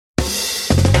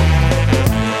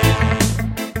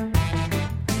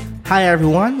Hi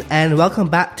everyone, and welcome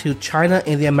back to China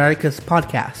in the Americas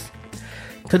podcast.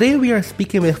 Today we are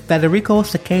speaking with Federico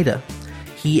Cicada.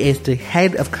 He is the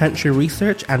head of country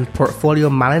research and portfolio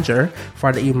manager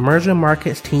for the emerging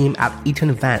markets team at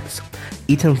Eaton Vance.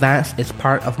 Eaton Vance is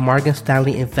part of Morgan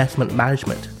Stanley Investment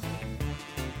Management.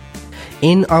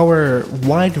 In our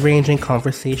wide-ranging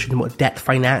conversation about debt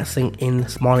financing in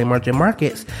small emerging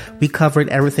markets, we covered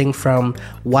everything from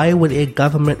why would a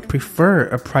government prefer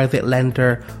a private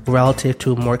lender relative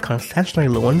to more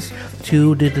concessionary loans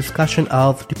to the discussion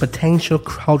of the potential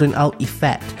crowding out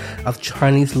effect of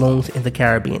Chinese loans in the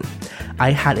Caribbean.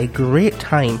 I had a great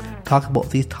time talking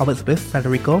about these topics with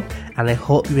Federico, and I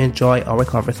hope you enjoy our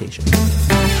conversation.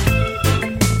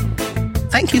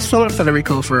 Thank you so much,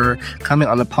 Federico, for coming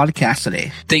on the podcast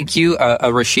today. Thank you,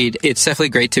 Rashid. It's definitely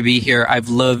great to be here. I've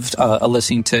loved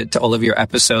listening to all of your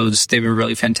episodes. They've been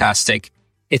really fantastic.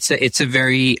 It's a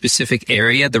very specific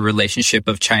area, the relationship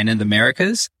of China and the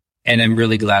Americas, and I'm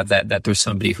really glad that there's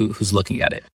somebody who's looking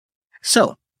at it.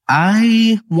 So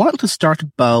I want to start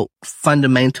about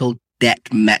fundamental debt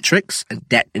metrics and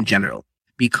debt in general,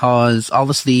 because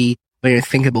obviously when you're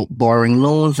thinking about borrowing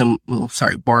loans and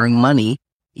borrowing money,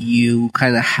 you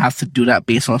kind of have to do that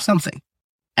based on something.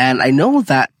 And I know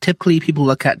that typically people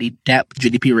look at the debt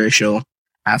GDP ratio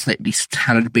as like the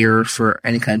standard bearer for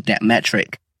any kind of debt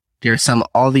metric. There are some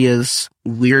obvious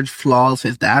weird flaws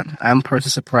with that. I'm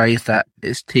personally surprised that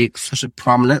it takes such a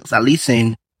prominence, at least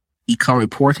in econ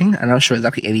reporting. I'm not sure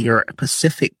exactly in your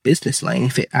specific business line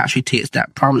if it actually takes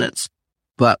that prominence.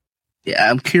 But yeah,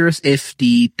 I'm curious if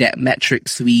the debt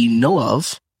metrics we know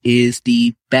of is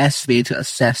the best way to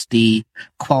assess the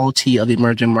quality of the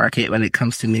emerging market when it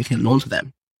comes to making loans to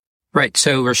them. Right.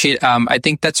 So, Rashid, I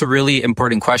think that's a really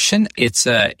important question. It's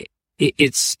a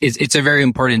very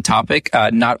important topic,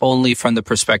 not only from the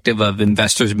perspective of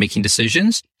investors making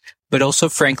decisions, but also,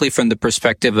 frankly, from the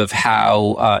perspective of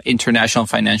how international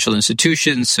financial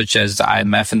institutions such as the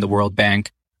IMF and the World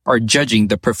Bank are judging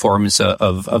the performance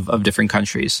of different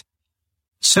countries.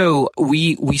 So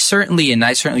I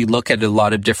certainly look at a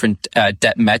lot of different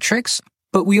debt metrics,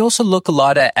 but we also look a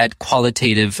lot at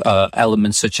qualitative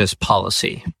elements such as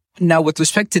policy. Now, with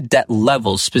respect to debt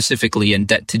levels specifically and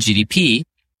debt to GDP,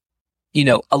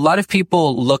 a lot of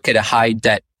people look at a high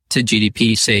debt to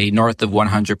GDP, say north of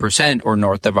 100% or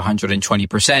north of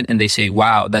 120%, and they say,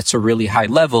 wow, that's a really high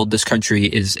level. This country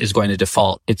is going to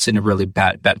default. It's in a really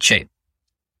bad shape.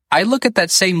 I look at that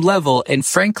same level, and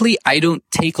frankly, I don't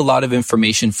take a lot of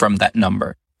information from that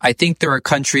number. I think there are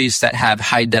countries that have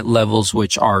high debt levels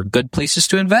which are good places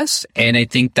to invest, and I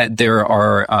think that there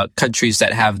are countries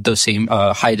that have those same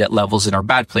high debt levels and are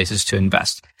bad places to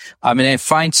invest. And I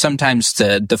find sometimes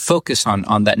the focus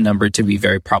on that number to be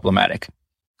very problematic.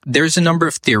 There's a number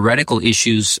of theoretical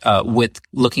issues with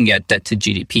looking at debt to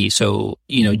GDP. So,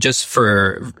 just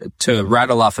to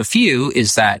rattle off a few,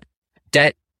 is that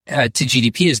debt to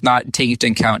GDP is not taking into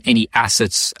account any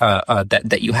assets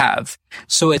that you have.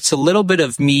 So it's a little bit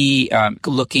of me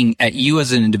looking at you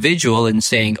as an individual and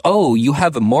saying, oh, you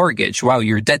have a mortgage. Wow,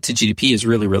 your debt to GDP is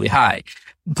really, really high.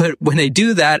 But when I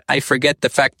do that, I forget the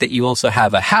fact that you also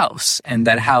have a house, and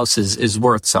that house is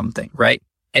worth something, right?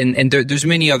 And there's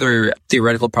many other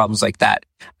theoretical problems like that.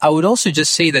 I would also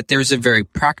just say that there's a very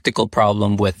practical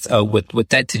problem with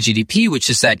debt to GDP, which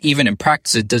is that even in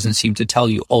practice, it doesn't seem to tell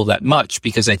you all that much,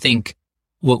 because I think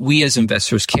what we as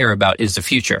investors care about is the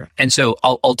future. And so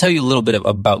I'll tell you a little bit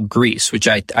about Greece, which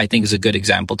I think is a good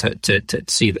example to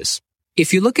see this.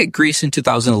 If you look at Greece in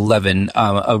 2011,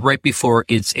 right before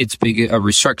its big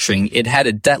restructuring, it had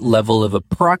a debt level of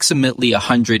approximately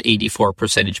 184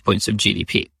 percentage points of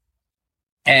GDP.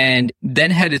 And then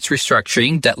had its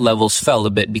restructuring, debt levels fell a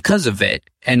bit because of it.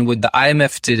 And when the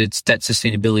IMF did its debt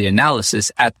sustainability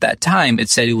analysis at that time, it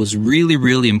said it was really,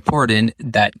 really important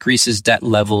that Greece's debt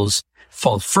levels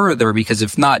fall further, because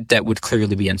if not, debt would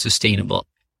clearly be unsustainable.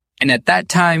 And at that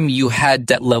time, you had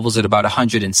debt levels at about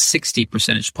 160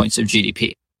 percentage points of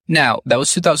GDP. Now, that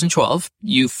was 2012.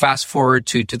 You fast forward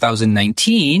to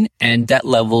 2019, and debt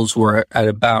levels were at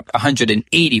about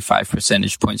 185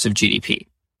 percentage points of GDP.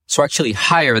 So actually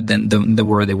higher than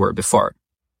where they were before.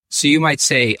 So you might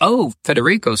say, oh,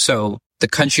 Federico, so the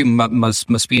country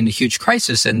must be in a huge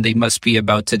crisis and they must be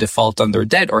about to default on their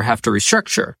debt or have to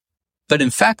restructure. But in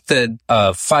fact, the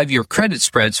 5-year credit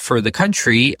spreads for the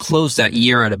country closed that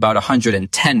year at about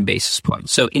 110 basis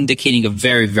points. So indicating a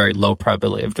very, very low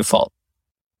probability of default.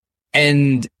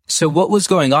 And so what was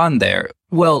going on there?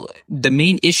 Well, the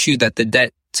main issue that the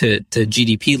debt to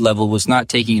GDP level was not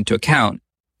taking into account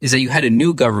is that you had a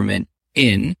new government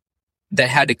in that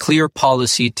had a clear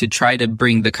policy to try to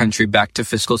bring the country back to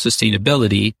fiscal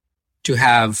sustainability, to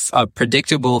have a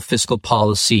predictable fiscal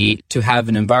policy, to have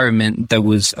an environment that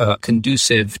was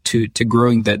conducive to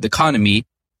growing the economy.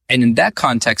 And in that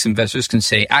context, investors can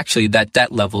say, actually, that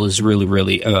debt level is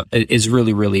really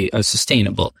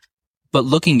sustainable. But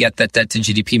looking at that debt to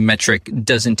GDP metric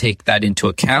doesn't take that into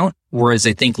account. Whereas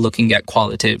I think looking at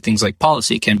qualitative things like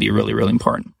policy can be really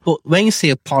important. Well, when you say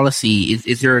a policy,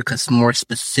 is there a more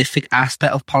specific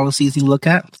aspect of policies you look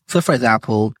at? So, for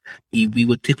example, we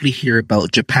would typically hear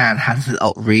about Japan has an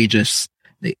outrageous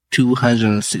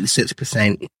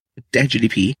 266% debt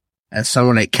GDP, and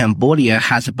somewhere like Cambodia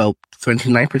has about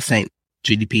 29%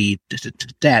 GDP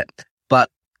to debt. But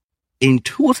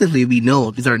intuitively, we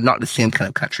know these are not the same kind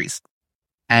of countries.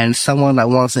 And someone that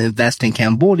wants to invest in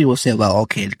Cambodia will say, well,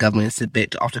 okay, the government is a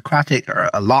bit autocratic or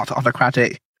a lot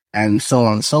autocratic, and so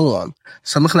on and so on.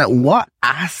 So I'm looking at what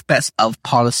aspects of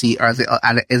policy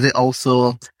is it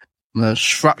also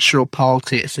structural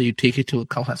politics, so you take it into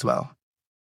account as well?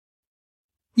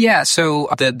 Yeah, so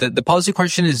the policy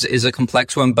question is a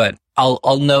complex one, but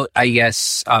I'll note, I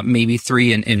guess, maybe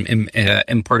three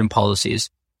important policies.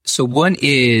 So one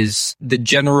is the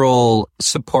general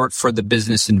support for the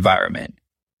business environment.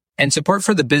 And support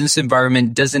for the business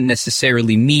environment doesn't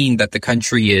necessarily mean that the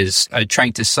country is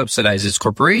trying to subsidize its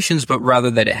corporations, but rather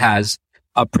that it has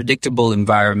a predictable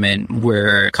environment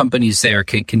where companies there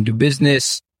can do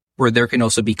business, where there can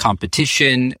also be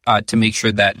competition to make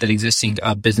sure that existing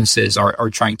businesses are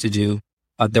trying to do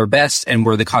their best, and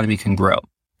where the economy can grow.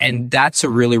 And that's a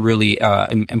really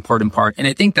important part. And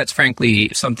I think that's frankly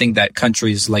something that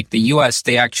countries like the US,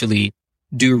 they actually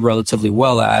do relatively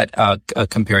well at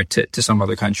compared to some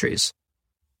other countries.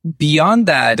 Beyond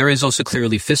that, there is also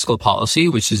clearly fiscal policy,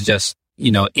 which is just,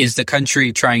 is the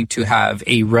country trying to have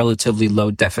a relatively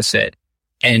low deficit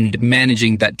and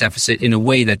managing that deficit in a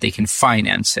way that they can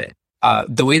finance it.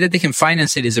 The way that they can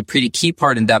finance it is a pretty key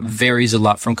part, and that varies a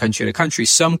lot from country to country.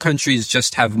 Some countries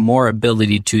just have more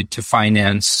ability to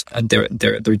finance their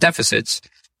deficits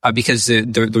because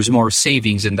there's more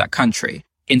savings in that country.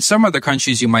 In some other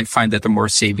countries, you might find that they're more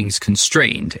savings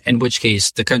constrained, in which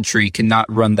case the country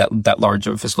cannot run that large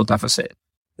of a fiscal deficit.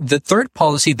 The third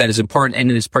policy that is important,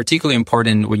 and it is particularly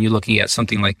important when you're looking at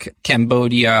something like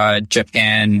Cambodia,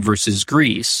 Japan versus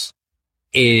Greece,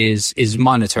 is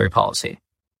monetary policy.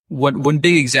 One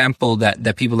big example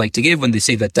that people like to give when they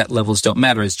say that debt levels don't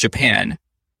matter is Japan.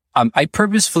 I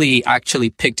purposefully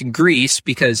actually picked Greece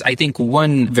because I think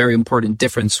one very important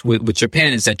difference with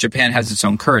Japan is that Japan has its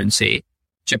own currency.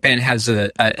 Japan has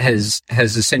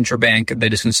a central bank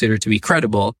that is considered to be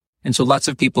credible, and so lots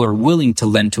of people are willing to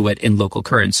lend to it in local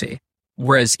currency.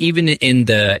 Whereas even in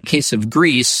the case of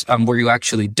Greece, where you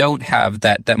actually don't have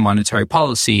that monetary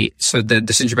policy, so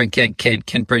the central bank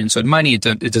can't print its own money, it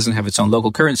doesn't have its own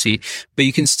local currency, but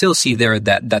you can still see there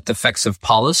that the effects of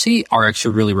policy are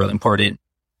actually really important.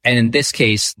 And in this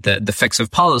case, the effects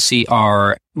of policy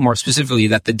are more specifically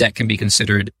that the debt can be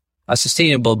considered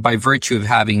sustainable by virtue of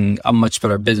having a much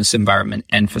better business environment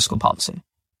and fiscal policy.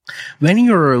 When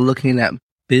you're looking at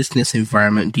business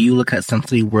environment, do you look at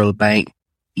something World Bank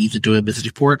either doing a business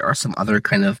report or some other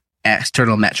kind of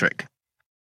external metric?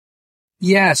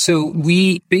 Yeah, so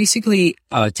we basically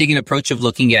take an approach of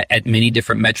looking at many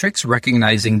different metrics,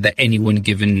 recognizing that any one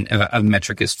given a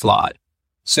metric is flawed.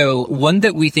 So one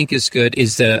that we think is good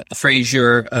is the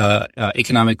Fraser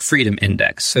Economic Freedom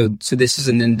Index. So this is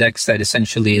an index that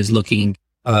essentially is looking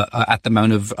at the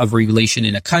amount of regulation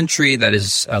in a country, that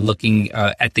is looking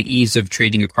at the ease of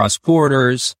trading across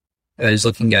borders, that is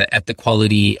looking at the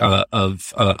quality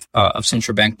of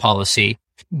central bank policy.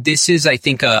 This is, I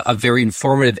think, a very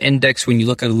informative index. When you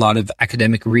look at a lot of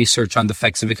academic research on the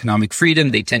effects of economic freedom,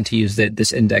 they tend to use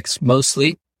this index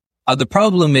mostly. The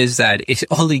problem is that it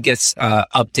only gets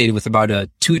updated with about a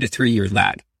 2 to 3 year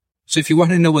lag. So if you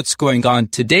want to know what's going on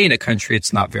today in a country,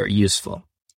 it's not very useful.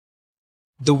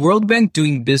 The World Bank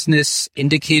doing business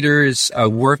indicators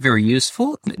were very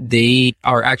useful. They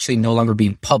are actually no longer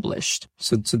being published.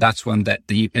 So that's one that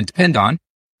you can depend on.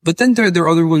 But then there are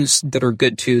other ones that are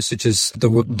good too, such as the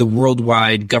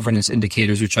worldwide governance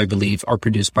indicators, which I believe are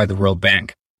produced by the World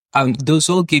Bank. Those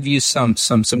all give you some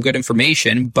good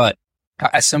information, but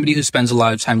as somebody who spends a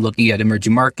lot of time looking at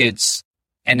emerging markets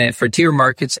and at frontier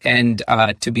markets, and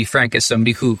to be frank, as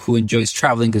somebody who enjoys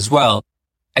traveling as well,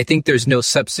 I think there's no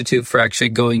substitute for actually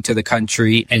going to the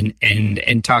country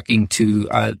and talking to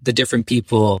the different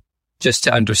people just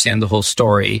to understand the whole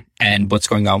story and what's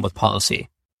going on with policy.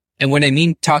 And when I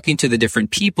mean talking to the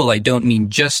different people, I don't mean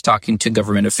just talking to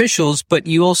government officials, but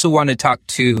you also want to talk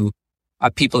to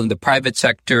people in the private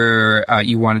sector.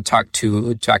 You want to talk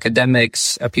to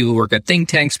academics, people who work at think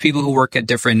tanks, people who work at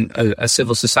different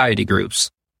civil society groups.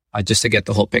 just to get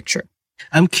the whole picture.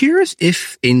 I'm curious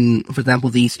if for example,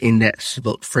 these indexes,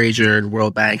 about Fraser,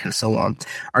 World Bank, and so on,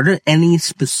 are there any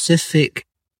specific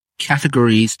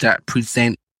categories that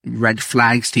present red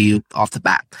flags to you off the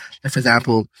bat? Like, for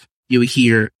example, you would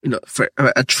hear, for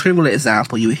a trivial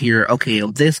example, you would hear, okay,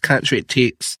 in this country, it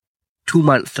takes 2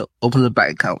 months to open a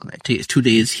bank account. It takes 2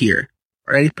 days here.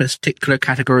 Or any particular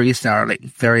categories that are like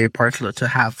very important to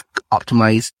have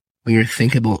optimized when you're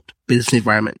thinking about business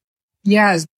environment?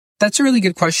 Yeah, that's a really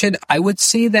good question. I would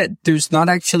say that there's not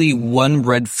actually one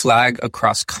red flag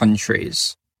across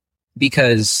countries,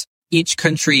 because each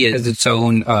country has its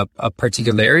own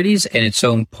particularities and its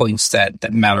own points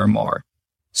that matter more.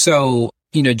 So,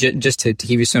 just to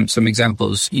give you some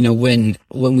examples, when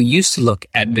we used to look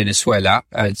at Venezuela,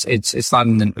 it's not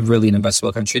really an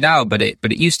investable country now, but it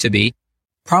used to be.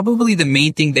 Probably the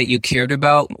main thing that you cared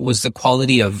about was the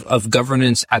quality of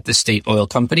governance at the state oil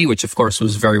company, which of course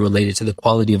was very related to the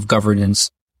quality of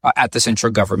governance at the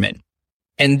central government.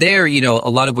 And there, a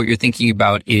lot of what you're thinking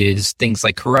about is things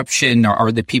like corruption. Or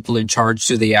are the people in charge,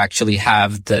 do they actually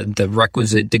have the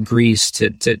requisite degrees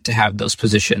to have those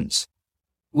positions?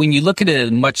 When you look at a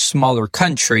much smaller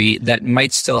country that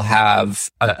might still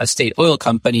have a state oil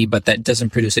company, but that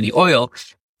doesn't produce any oil,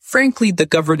 frankly, the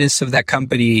governance of that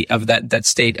company, of that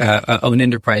state-owned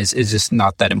enterprise is just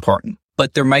not that important.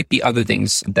 But there might be other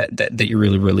things that you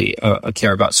really, really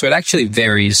care about. So it actually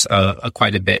varies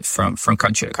quite a bit from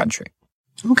country to country.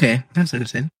 Okay, that's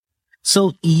interesting.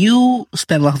 So you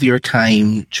spend a lot of your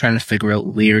time trying to figure out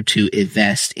where to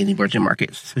invest in emerging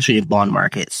markets, especially in bond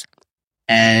markets.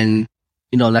 And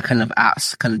that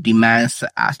kind of demands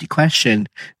to ask the question,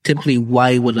 typically,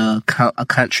 why would a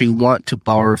country want to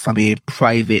borrow from a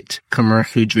private,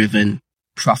 commercially driven,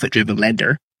 profit driven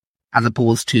lender as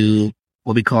opposed to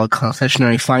what we call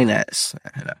concessionary finance?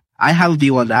 I have a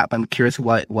view on that, but I'm curious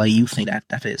why you think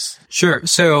that is. Sure.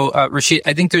 So, Rashid,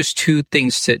 I think there's two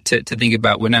things to think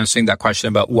about when answering that question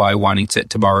about why wanting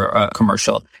to borrow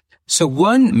commercial. So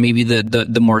one, maybe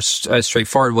the more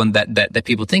straightforward one that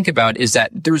people think about is that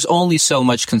there's only so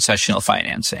much concessional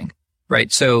financing,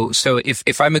 right? So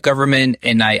if I'm a government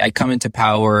and I come into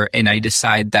power and I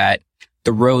decide that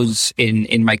the roads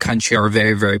in my country are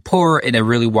very, very poor and I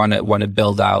really want to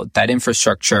build out that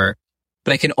infrastructure,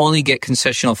 but I can only get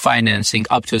concessional financing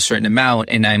up to a certain amount,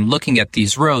 and I'm looking at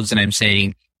these roads and I'm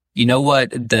saying, you know what,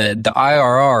 the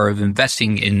IRR of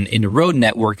investing in a road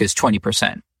network is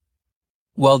 20%.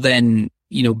 Well, then,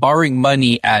 borrowing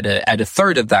money at a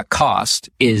third of that cost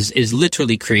is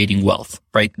literally creating wealth,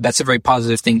 right? That's a very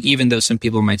positive thing, even though some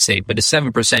people might say, but a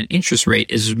 7% interest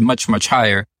rate is much, much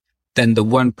higher than the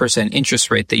 1% interest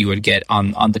rate that you would get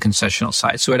on the concessional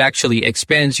side. So it actually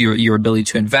expands your ability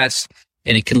to invest,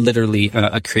 and it can literally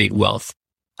create wealth.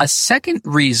 A second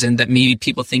reason that maybe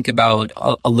people think about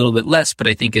a little bit less, but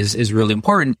I think is really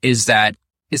important, is that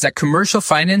commercial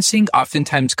financing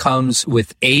oftentimes comes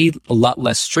with a lot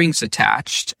less strings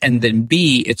attached, and then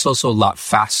B, it's also a lot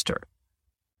faster.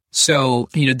 So,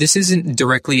 this isn't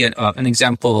directly an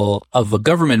example of a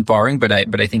government borrowing, but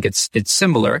I think it's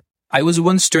similar. I was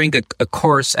once doing a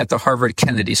course at the Harvard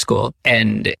Kennedy School,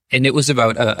 and it was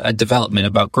about a development,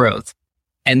 about growth.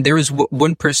 And there was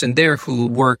one person there who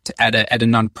worked at a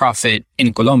nonprofit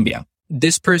in Colombia.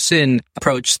 This person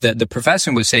approached the professor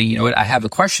and was saying, you know what, I have a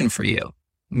question for you.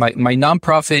 My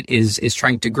nonprofit is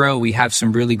trying to grow. We have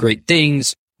some really great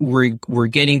things. We're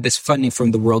getting this funding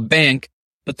from the World Bank,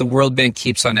 but the World Bank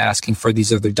keeps on asking for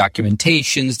these other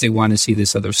documentations. They want to see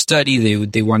this other study.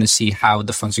 They want to see how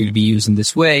the funds are going to be used in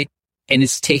this way. And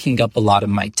it's taking up a lot of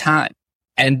my time.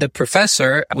 And the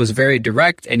professor was very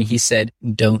direct, and he said,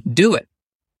 don't do it.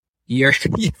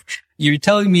 You're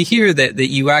telling me here that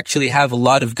you actually have a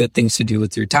lot of good things to do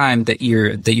with your time, that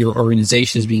your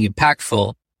organization is being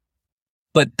impactful,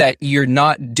 but that you're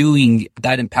not doing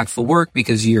that impactful work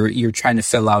because you're trying to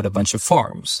fill out a bunch of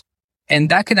forms. And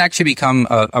that can actually become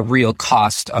a real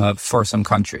cost for some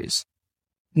countries.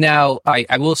 Now,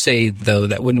 I will say, though,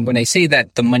 that when I say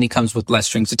that the money comes with less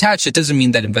strings attached, it doesn't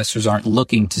mean that investors aren't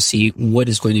looking to see what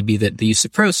is going to be the use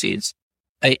of proceeds.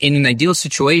 In an ideal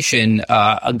situation,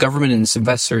 a government and its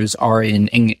investors are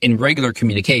in regular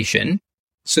communication,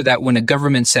 so that when a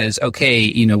government says,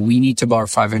 okay, we need to borrow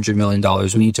 $500 million,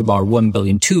 we need to borrow $1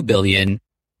 billion, $2 billion,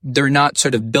 they're not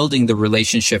sort of building the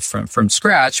relationship from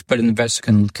scratch, but an investor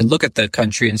can look at the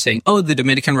country and saying, oh, the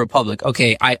Dominican Republic,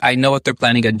 okay, I know what they're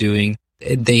planning on doing.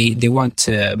 They want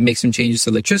to make some changes to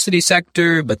the electricity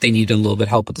sector, but they need a little bit of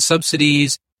help with the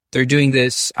subsidies. They're doing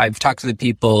this. I've talked to the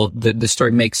people. The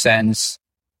story makes sense.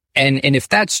 And if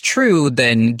that's true,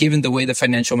 then given the way the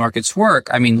financial markets work,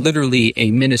 I mean, literally a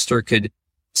minister could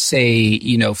say,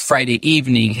 Friday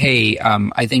evening, hey,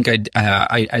 I think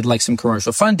I'd like some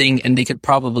commercial funding, and they could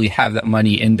probably have that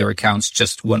money in their accounts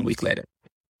just 1 week later.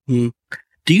 Do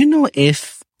you know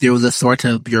if there was a sort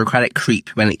of bureaucratic creep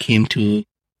when it came to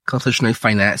concessionary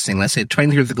financing? Let's say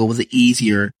 20 years ago, was it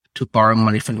easier to borrow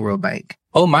money from the World Bank?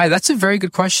 Oh my, that's a very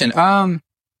good question.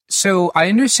 So I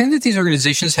understand that these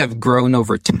organizations have grown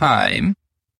over time.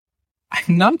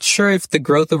 I'm not sure if the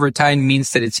growth over time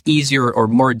means that it's easier or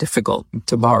more difficult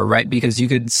to borrow, right? Because you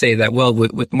could say that, well,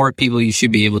 with more people, you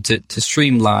should be able to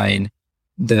streamline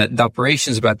the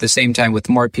operations, but at the same time, with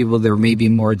more people, there may be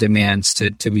more demands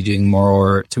to be doing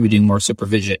more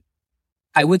supervision.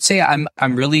 I would say I'm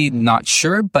really not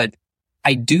sure, but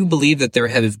I do believe that there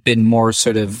have been more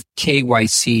sort of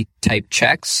KYC type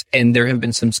checks, and there have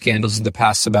been some scandals in the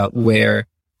past about where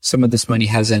some of this money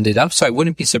has ended up. So I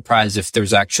wouldn't be surprised if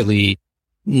there's actually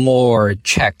more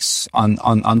checks on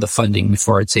the funding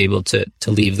before it's able to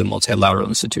leave the multilateral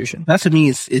institution. That to me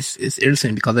is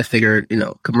interesting, because I figured,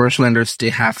 commercial lenders, they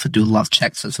have to do a lot of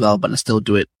checks as well, but they still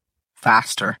do it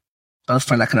faster. I just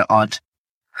find that kind of odd.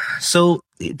 So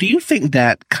do you think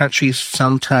that countries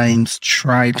sometimes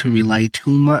try to rely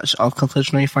too much on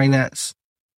concessionary finance?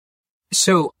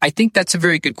 So I think that's a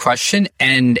very good question.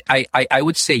 And I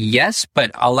would say yes,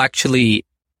 but I'll actually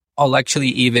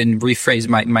even rephrase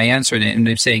my answer. And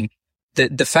I'm saying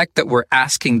that the fact that we're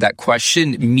asking that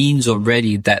question means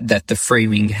already that the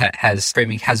framing has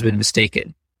been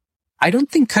mistaken. I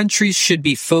don't think countries should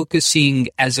be focusing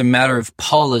as a matter of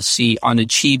policy on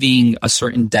achieving a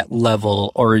certain debt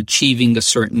level or achieving a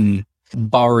certain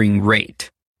borrowing rate.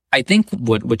 I think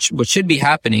what should be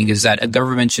happening is that a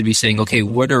government should be saying, okay,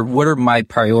 what are my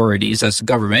priorities as a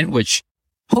government, which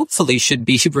hopefully should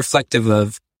be reflective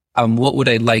of what would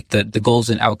I like the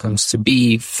goals and outcomes to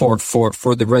be for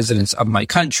the residents of my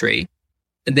country,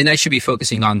 and then I should be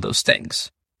focusing on those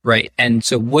things, right? And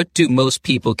so, what do most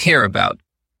people care about?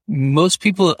 Most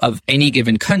people of any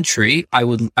given country, I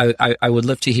would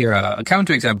love to hear a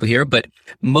counterexample here, but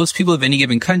most people of any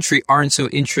given country aren't so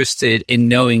interested in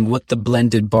knowing what the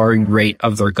blended borrowing rate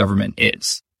of their government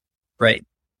is, right?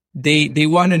 They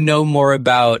want to know more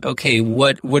about, okay,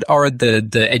 what are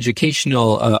the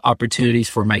educational opportunities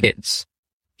for my kids?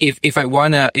 If I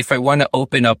want to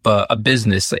open up a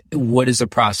business, like, what is the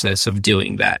process of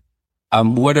doing that?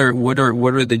 What are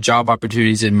the job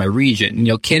opportunities in my region?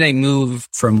 Can I move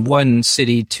from one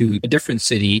city to a different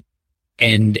city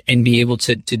and be able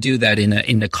to do that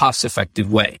in a cost effective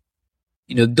way?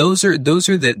 Those are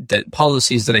the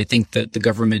policies that I think that the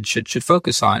government should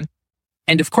focus on.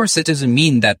 And of course, that doesn't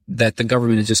mean that the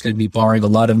government is just going to be borrowing a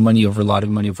lot of money over a lot of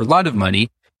money over a lot of money.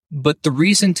 But the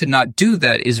reason to not do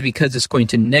that is because it's going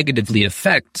to negatively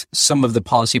affect some of the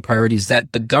policy priorities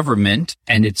that the government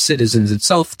and its citizens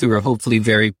itself, through a hopefully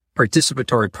very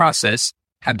participatory process,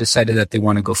 have decided that they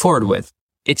want to go forward with.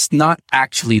 It's not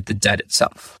actually the debt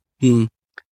itself.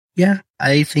 Yeah,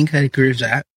 I think I agree with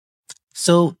that.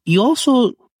 So you'd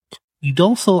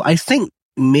also, I think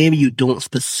maybe you don't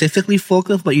specifically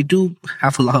focus, but you do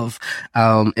have a lot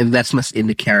of investments in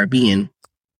the Caribbean.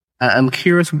 I'm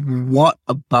curious, what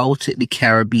about the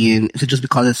Caribbean? Is it just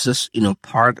because it's just,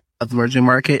 part of emerging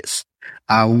markets?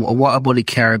 What about the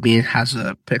Caribbean has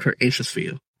a particular interest for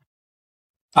you?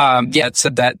 Yeah, so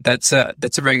that's a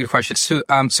very good question. So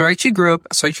I actually grew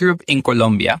up in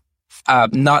Colombia,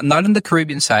 not on the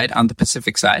Caribbean side, on the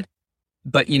Pacific side.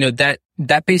 But,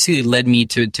 that basically led me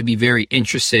to be very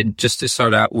interested, just to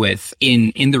start out with,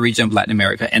 in the region of Latin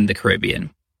America and the Caribbean.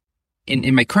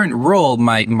 In my current role,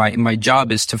 my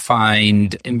job is to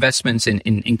find investments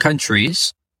in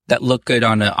countries that look good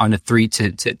on a 3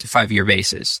 to 5 year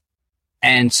basis.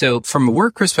 And so from a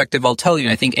work perspective, I'll tell you,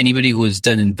 I think anybody who has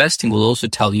done investing will also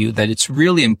tell you that it's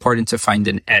really important to find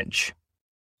an edge.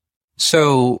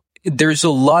 So there's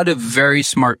a lot of very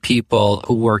smart people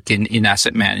who work in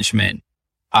asset management.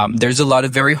 There's a lot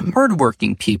of very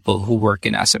hardworking people who work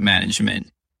in asset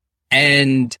management.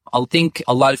 And I think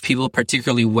a lot of people,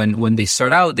 particularly when they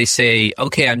start out, they say,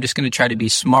 okay, I'm just going to try to be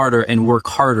smarter and work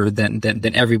harder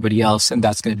than everybody else, and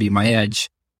that's going to be my edge.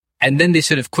 And then they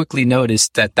sort of quickly notice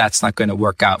that that's not going to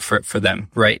work out for them,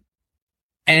 right?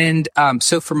 And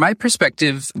so from my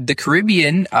perspective, the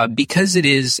Caribbean, because it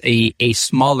is a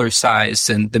smaller size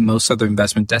than most other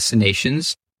investment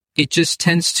destinations, it just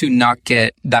tends to not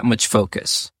get that much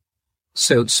focus.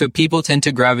 So people tend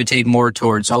to gravitate more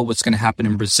towards, what's going to happen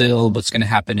in Brazil, what's going to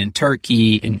happen in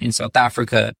Turkey, in South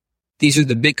Africa. These are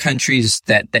the big countries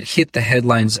that hit the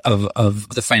headlines of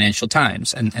the Financial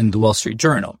Times and the Wall Street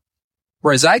Journal.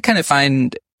 Whereas I kind of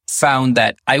found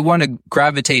that I want to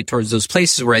gravitate towards those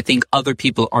places where I think other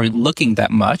people aren't looking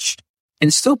that much.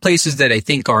 and still places that I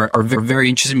think are very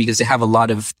interesting because they have a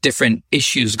lot of different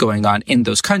issues going on in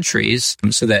those countries,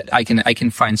 so that I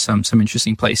can find some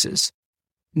interesting places.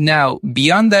 Now,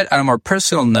 beyond that, on a more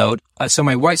personal note, so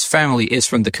my wife's family is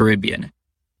from the Caribbean.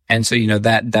 And so,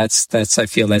 that's I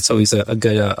feel that's always a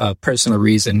good personal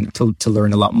reason to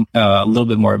learn a little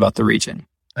bit more about the region.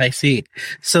 I see.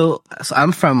 So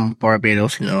I'm from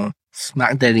Barbados,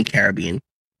 smack dead in the Caribbean.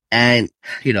 And,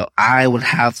 I would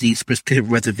have these particular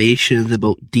reservations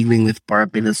about dealing with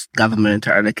Barbados government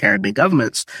or other Caribbean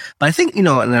governments. But I think, in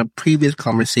a previous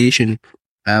conversation,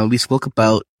 we spoke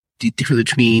about the difference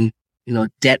between,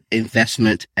 debt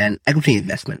investment and equity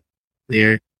investment.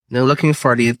 Where, looking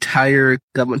for the entire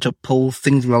government to pull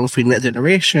things along for the next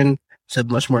generation, it's a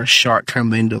much more short-term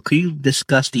window. Could you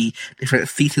discuss the different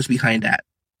thesis behind that?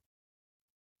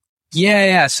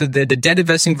 Yeah. So the debt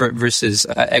investing versus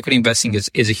equity investing is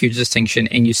a huge distinction.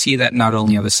 And you see that not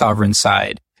only on the sovereign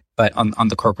side, but on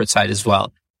the corporate side as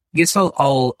well. I guess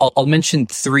I'll mention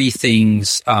three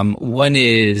things. One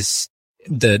is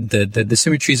the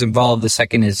symmetries involved. The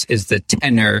second is the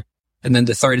tenor. And then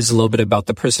the third is a little bit about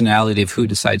the personality of who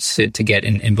decides to get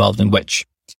involved in which.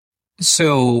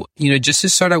 So, just to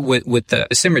start out with the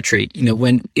symmetry,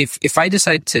 if I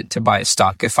decide to buy a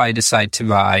stock, if I decide to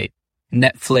buy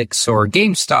Netflix or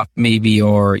GameStop maybe,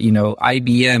 or,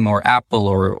 IBM or Apple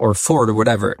or Ford or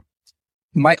whatever,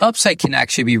 my upside can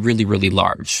actually be really, really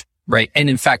large, right? And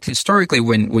in fact, historically,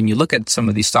 when you look at some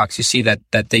of these stocks, you see that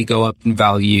they go up in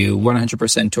value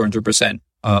 100%, 200%,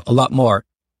 a lot more.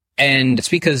 And it's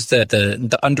because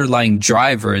the underlying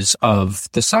drivers of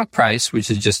the stock price,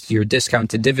 which is just your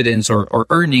discounted dividends or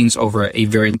earnings over a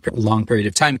very long period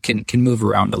of time, can move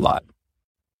around a lot.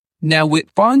 Now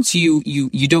with bonds, you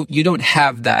don't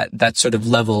have that sort of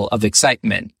level of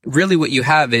excitement. Really what you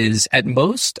have is at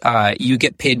most, you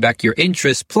get paid back your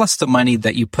interest plus the money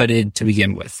that you put in to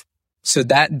begin with. So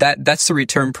that's the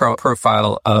return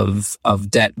profile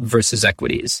of debt versus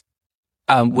equities.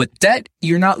 With debt,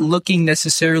 you're not looking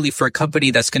necessarily for a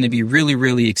company that's going to be really,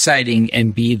 really exciting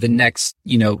and be the next,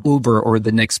 Uber or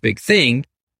the next big thing.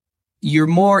 You're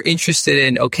more interested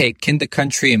in, okay, can the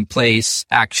country in place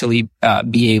actually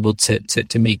be able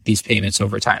to make these payments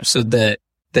over time? So the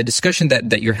discussion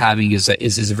that you're having is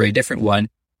a very different one.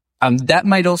 That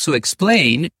might also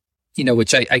explain,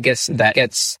 which I guess that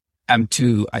gets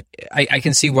to I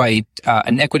can see why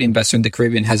an equity investor in the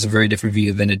Caribbean has a very different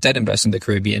view than a debt investor in the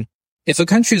Caribbean. If a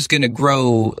country is going to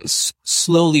grow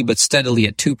slowly but steadily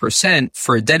at 2%,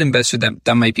 for a debt investor,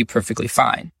 that might be perfectly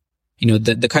fine.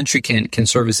 The country can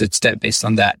service its debt based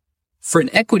on that. For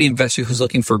an equity investor who's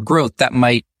looking for growth, that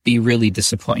might be really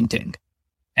disappointing.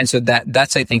 And so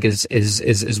that's, I think,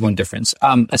 is one difference.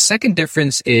 A second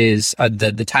difference is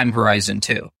the time horizon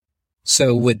too.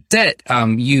 So with debt,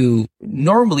 you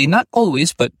normally, not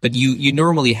always, but you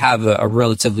normally have a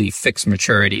relatively fixed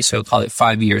maturity. So call it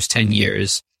 5 years, 10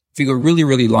 years. If you go really,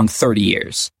 really long, 30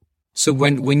 years. So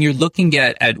when you're looking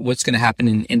at what's going to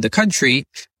happen in the country,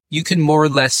 you can more or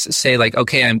less say like,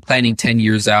 okay, I'm planning 10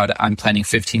 years out. I'm planning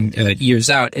 15 years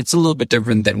out. It's a little bit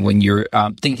different than when you're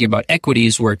thinking about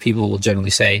equities, where people will generally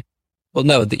say, well,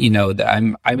 no,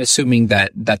 I'm assuming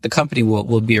that the company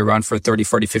will be around for 30,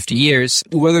 40, 50 years.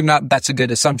 Whether or not that's a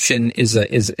good assumption is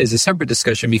a separate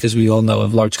discussion, because we all know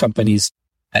of large companies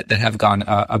that have gone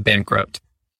bankrupt.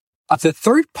 The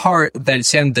third part that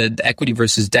is in the equity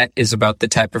versus debt is about the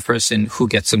type of person who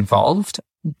gets involved.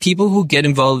 People who get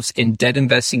involved in debt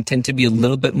investing tend to be a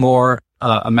little bit more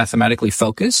mathematically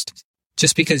focused,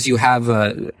 just because you have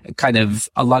a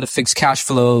lot of fixed cash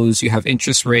flows, you have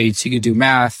interest rates, you can do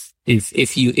math.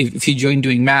 If you join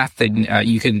doing math, then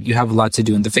you have a lot to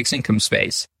do in the fixed income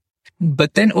space.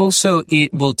 But then also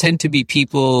it will tend to be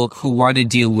people who want to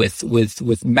deal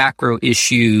with macro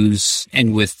issues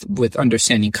and with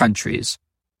understanding countries.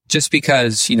 Just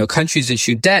because, countries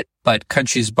issue debt, but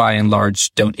countries by and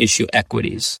large don't issue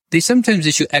equities. They sometimes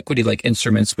issue equity-like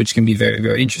instruments, which can be very,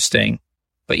 very interesting.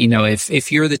 But,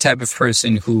 if you're the type of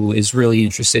person who is really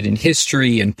interested in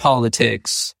history and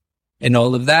politics and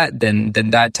all of that, then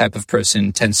that type of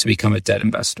person tends to become a debt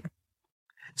investor.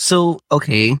 So,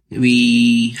 okay,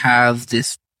 we have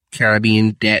this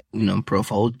Caribbean debt,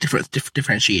 profile,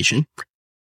 differentiation.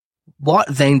 What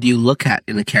then do you look at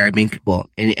in the Caribbean, well,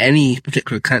 in any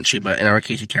particular country, but in our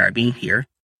case, the Caribbean here?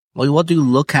 Well, what do you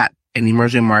look at an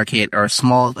emerging market or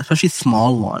especially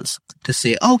small ones, to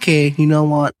say, okay, you know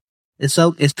what? It's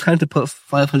time to put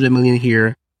 500 million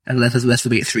here and let us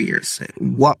wait 3 years.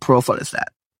 What profile is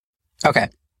that? Okay.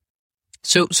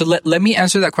 So let me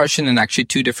answer that question in actually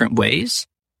two different ways.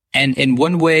 And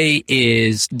one way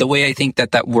is the way I think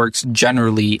that works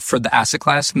generally for the asset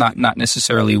class, not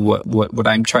necessarily what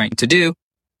I'm trying to do.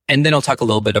 And then I'll talk a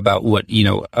little bit about what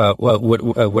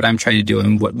I'm trying to do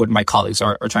and what my colleagues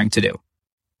are trying to do.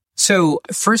 So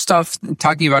first off,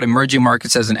 talking about emerging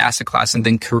markets as an asset class and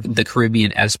then the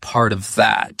Caribbean as part of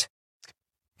that.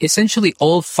 Essentially,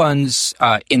 all funds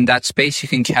in that space, you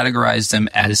can categorize them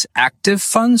as active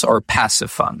funds or passive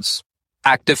funds.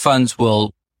 Active funds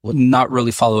will not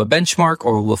really follow a benchmark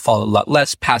or will follow a lot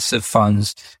less. Passive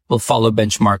funds will follow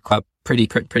benchmark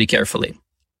pretty carefully.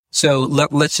 So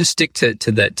let's just stick to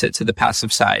the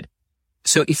passive side.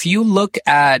 So if you look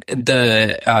at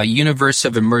the universe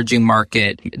of emerging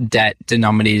market debt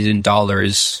denominated in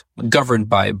dollars governed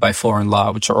by foreign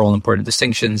law, which are all important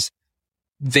distinctions,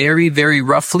 very, very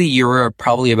roughly, you're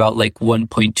probably about like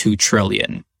 1.2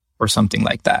 trillion or something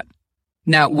like that.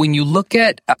 Now, when you look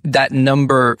at that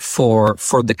number for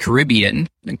the Caribbean,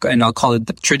 and I'll call it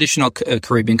the traditional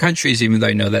Caribbean countries, even though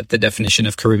I know that the definition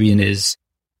of Caribbean is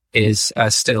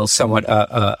still somewhat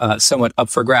up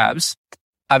for grabs.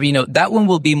 That one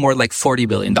will be more like $40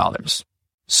 billion.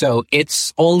 So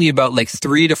it's only about like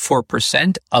 3 to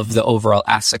 4% of the overall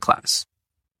asset class.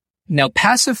 Now,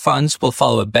 passive funds will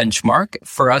follow a benchmark.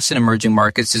 For us in emerging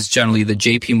markets, is generally the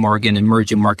JP Morgan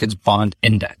Emerging Markets Bond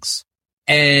Index.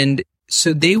 And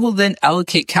so they will then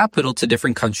allocate capital to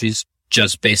different countries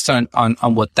just based on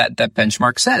what that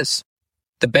benchmark says.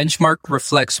 The benchmark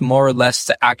reflects more or less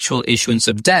the actual issuance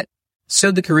of debt.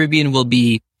 So the Caribbean will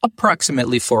be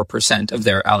approximately 4% of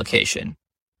their allocation.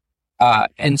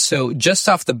 And so just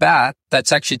off the bat,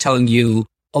 that's actually telling you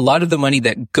a lot of the money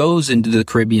that goes into the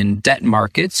Caribbean debt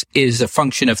markets is a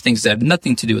function of things that have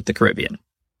nothing to do with the Caribbean.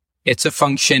 It's a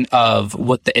function of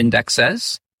what the index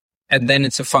says. And then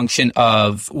it's a function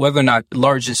of whether or not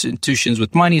large institutions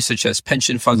with money, such as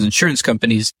pension funds, insurance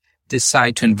companies,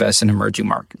 decide to invest in emerging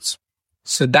markets.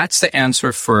 So that's the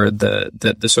answer for the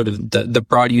sort of the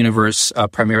broad universe,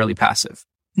 primarily passive.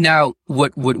 Now,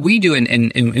 what we do,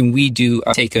 and we do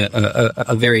take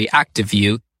a very active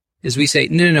view, is we say,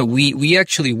 no, we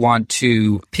actually want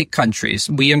to pick countries.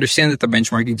 We understand that the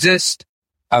benchmark exists.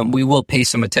 We will pay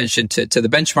some attention to the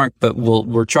benchmark, but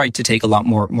we're trying to take a lot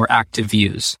more active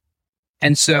views.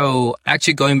 And so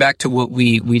actually going back to what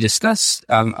we discussed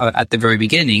at the very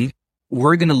beginning,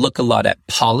 we're going to look a lot at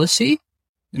policy,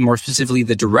 more specifically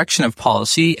the direction of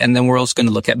policy, and then we're also going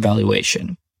to look at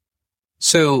valuation.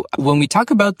 So when we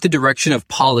talk about the direction of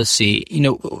policy,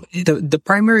 the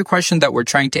primary question that we're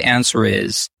trying to answer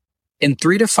is, in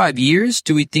 3 to 5 years,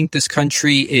 do we think this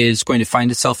country is going to find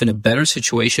itself in a better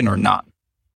situation or not?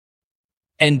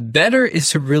 And better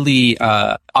is a really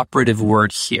operative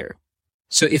word here.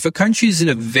 So if a country is in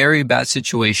a very bad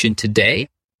situation today,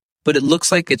 but it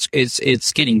looks like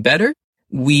it's getting better,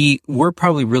 we're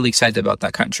probably really excited about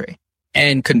that country.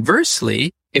 And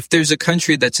conversely, if there's a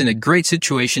country that's in a great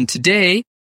situation today,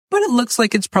 but it looks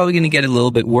like it's probably going to get a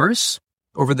little bit worse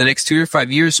over the next 2 to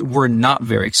 5 years, we're not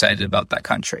very excited about that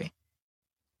country.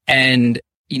 And,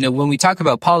 when we talk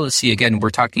about policy, again,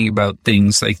 we're talking about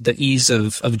things like the ease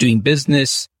of doing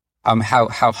business, how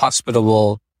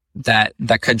hospitable that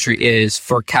country is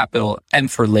for capital and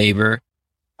for labor.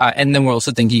 And then we're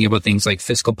also thinking about things like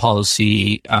fiscal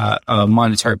policy,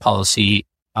 monetary policy,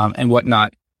 and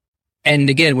whatnot. And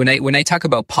again, when I talk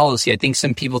about policy, I think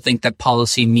some people think that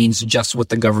policy means just what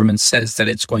the government says that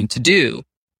it's going to do.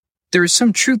 There is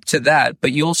some truth to that,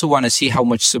 but you also want to see how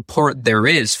much support there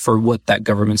is for what that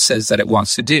government says that it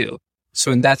wants to do.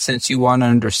 So in that sense, you want to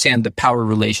understand the power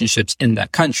relationships in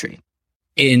that country.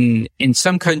 In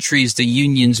some countries, the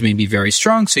unions may be very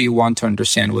strong, so you want to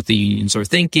understand what the unions are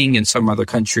thinking. In some other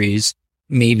countries,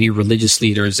 maybe religious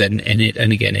leaders, and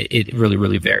again, it really,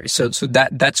 really varies. So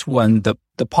that's one,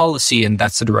 the policy, and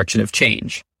that's the direction of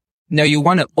change. Now you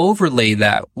want to overlay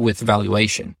that with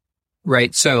valuation,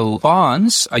 right? So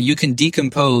bonds, you can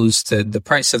decompose the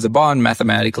price of the bond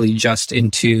mathematically just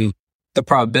into the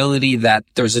probability that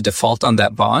there's a default on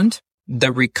that bond,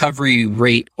 the recovery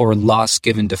rate or loss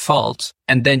given default,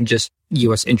 and then just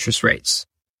U.S. interest rates.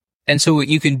 And so what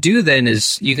you can do then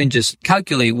is you can just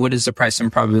calculate what is the price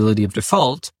and probability of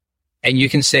default. And you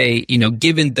can say,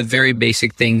 given the very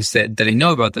basic things that I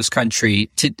know about this country,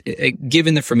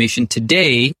 given the information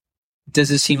today,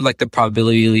 does it seem like the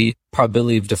probability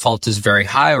of default is very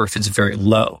high or if it's very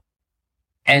low?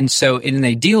 And so in an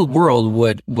ideal world,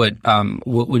 what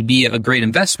would be a great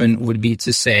investment would be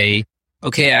to say,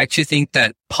 okay, I actually think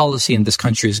that policy in this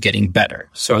country is getting better.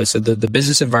 So the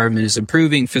business environment is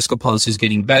improving, fiscal policy is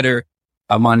getting better,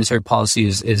 monetary policy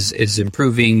is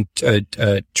improving,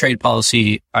 trade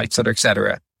policy, et cetera, et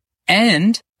cetera.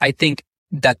 And I think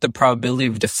that the probability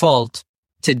of default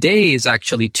today is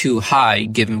actually too high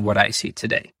given what I see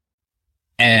today.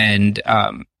 And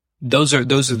those are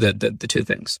the two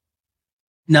things.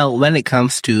 Now, when it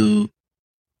comes to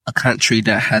a country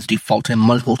that has defaulted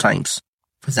multiple times,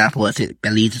 for example, I think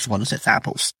Belize is one of the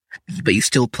examples, but you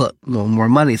still put more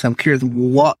money. So I'm curious,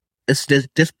 what is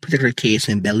this particular case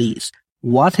in Belize?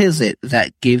 What is it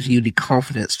that gives you the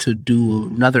confidence to do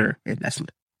another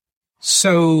investment?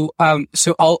 So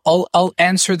I'll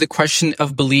answer the question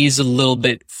of Belize a little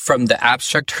bit from the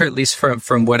abstract, or at least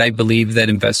from what I believe that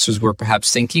investors were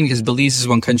perhaps thinking, because Belize is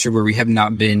one country where we have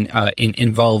not been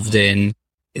involved in,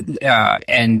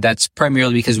 and that's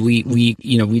primarily because we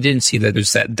didn't see that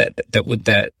there's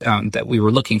that we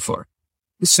were looking for.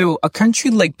 So a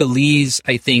country like Belize,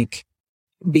 I think,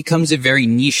 becomes a very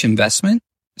niche investment.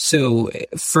 So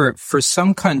for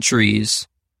some countries,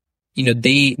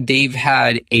 they've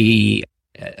had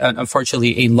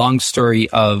unfortunately a long story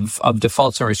of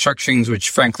defaults or restructurings, which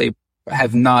frankly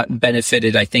have not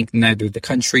benefited, I think, neither the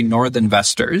country nor the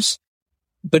investors.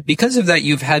 But because of that,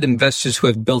 you've had investors who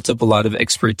have built up a lot of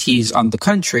expertise on the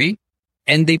country,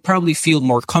 and they probably feel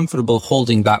more comfortable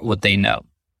holding back what they know.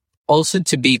 Also,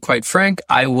 to be quite frank,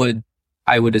 I would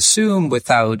assume,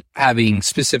 without having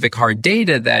specific hard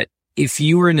data, that if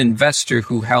you were an investor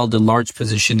who held a large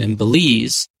position in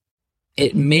Belize,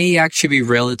 it may actually be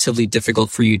relatively difficult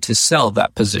for you to sell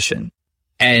that position.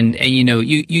 And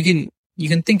you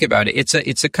can think about it.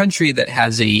 It's a country that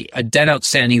has a debt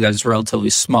outstanding that is relatively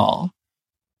small.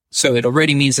 So it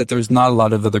already means that there's not a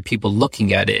lot of other people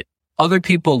looking at it. Other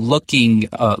people looking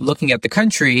at the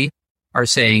country are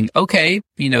saying, okay,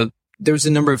 there's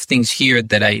a number of things here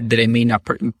that I may not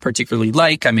particularly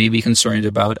like. I may be concerned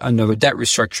about another debt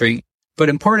restructuring, but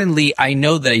importantly, I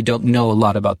know that I don't know a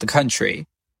lot about the country.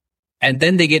 And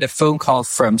then they get a phone call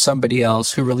from somebody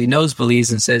else who really knows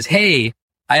Belize and says, hey,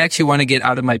 I actually want to get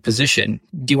out of my position.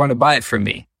 Do you want to buy it from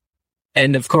me?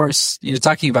 And of course,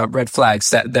 talking about red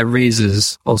flags, that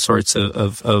raises all sorts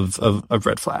of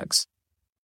red flags.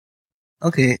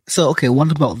 Okay.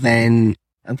 What about then?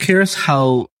 I'm curious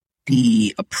how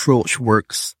the approach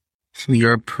works from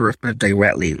your perspective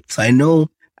directly. So I know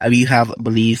you have, I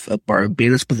believe, a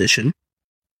Barbados position,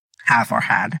 have or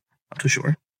had, not too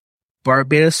sure.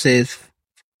 Barbados is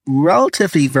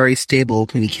relatively very stable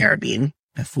in the Caribbean.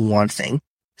 That's one thing.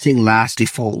 I think last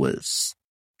default was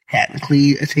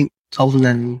technically,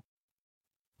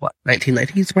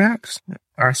 1990s perhaps,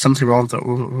 or something around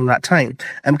that time.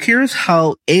 I'm curious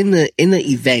how in the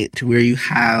event where you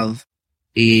have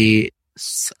a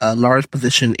large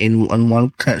position on one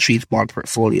country's bond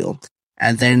portfolio,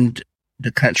 and then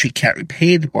the country can't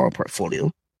repay the bond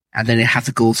portfolio, and then it has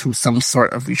to go through some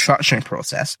sort of restructuring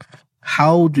process,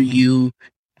 how do you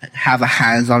have a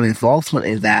hands-on involvement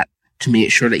in that to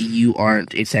make sure that you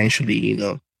aren't essentially,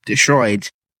 destroyed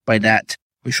by that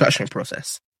restructuring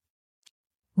process?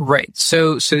 Right.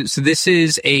 So this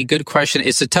is a good question.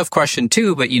 It's a tough question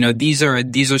too, but these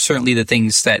are certainly the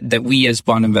things that we as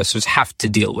bond investors have to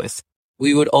deal with.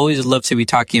 We would always love to be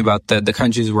talking about the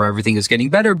countries where everything is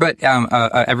getting better, but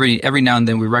every now and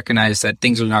then we recognize that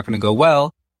things are not going to go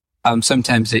well.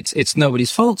 Sometimes it's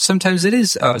nobody's fault. Sometimes it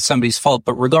is somebody's fault.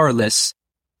 But regardless,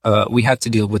 we have to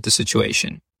deal with the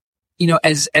situation.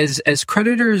 As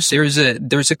creditors,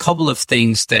 there's a couple of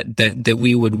things that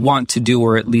we would want to do,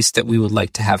 or at least that we would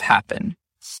like to have happen.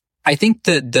 I think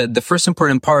the first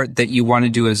important part that you want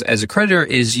to do as a creditor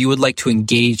is you would like to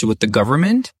engage with the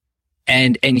government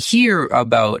and hear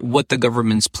about what the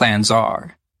government's plans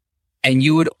are. And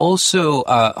you would also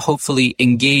hopefully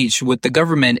engage with the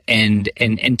government and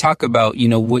talk about,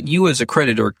 what you as a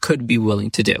creditor could be willing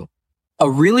to do. A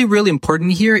really, really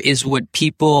important here is what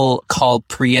people call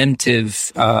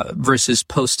preemptive versus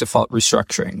post-default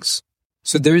restructurings.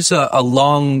 So there's a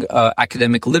long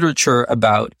academic literature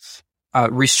about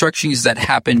restructurings that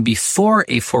happen before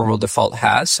a formal default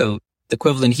has. So the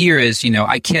equivalent here is,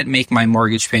 I can't make my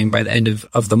mortgage payment by the end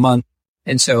of the month.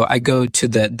 And so I go to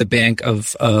the bank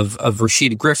of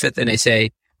Rashid Griffith and I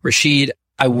say, Rashid,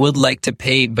 I would like to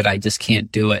pay, but I just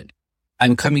can't do it.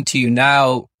 I'm coming to you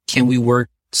now. Can we work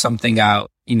something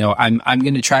out? I'm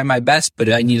going to try my best,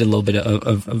 but I need a little bit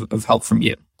of help from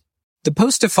you. The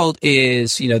post default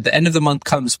is, the end of the month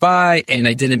comes by and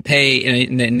I didn't pay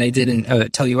and I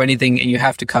didn't tell you anything. And you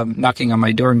have to come knocking on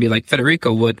my door and be like,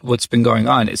 Federico, what's been going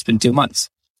on? It's been 2 months.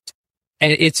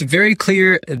 And it's very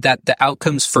clear that the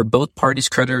outcomes for both parties,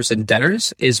 creditors and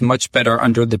debtors, is much better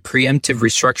under the preemptive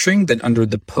restructuring than under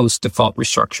the post-default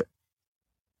restructure.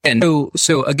 And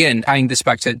so again, tying this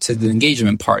back to the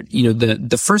engagement part,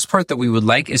 the first part that we would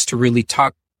like is to really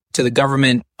talk to the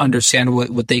government, understand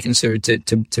what they consider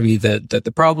to be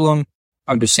the problem,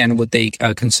 understand what they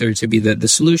consider to be the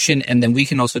solution, and then we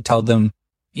can also tell them,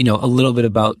 a little bit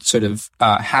about sort of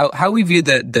how we view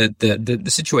the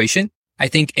situation. I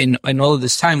think in all of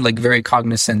this time, like very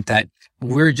cognizant that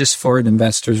we're just foreign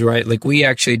investors, right? Like we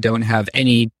actually don't have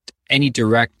any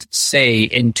direct say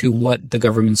into what the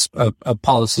government's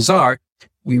policies are.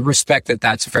 We respect that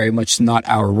that's very much not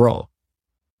our role,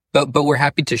 but we're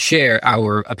happy to share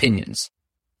our opinions.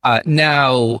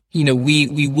 Now,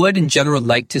 we would in general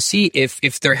like to see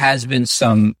if there has been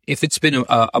if it's been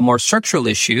a more structural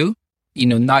issue,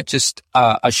 not just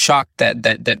a shock that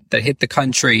hit the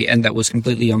country and that was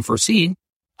completely unforeseen,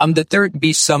 that there would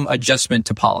be some adjustment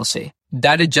to policy.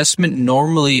 That adjustment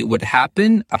normally would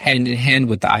happen hand in hand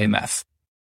with the IMF.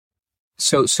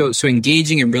 So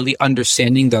engaging and really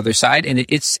understanding the other side. And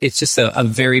it's just a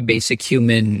very basic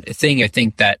human thing. I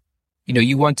think that,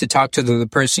 you want to talk to the other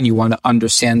person. You want to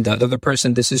understand the other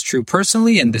person. This is true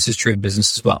personally, and this is true in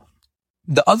business as well.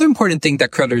 The other important thing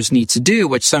that creditors need to do,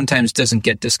 which sometimes doesn't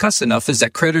get discussed enough, is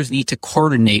that creditors need to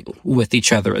coordinate with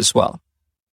each other as well.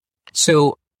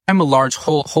 So I'm a large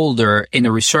holder in a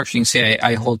restructuring. Say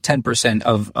I hold 10%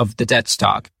 of the debt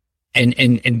stock,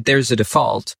 and there's a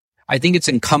default. I think it's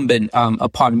incumbent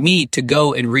upon me to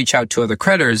go and reach out to other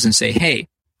creditors and say, hey,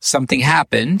 something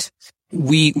happened.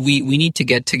 We need to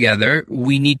get together.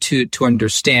 We need to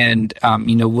understand,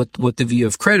 what the view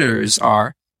of creditors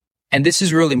are. And this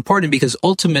is really important because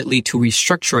ultimately to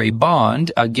restructure a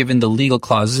bond, given the legal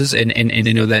clauses, and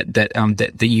I know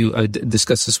that you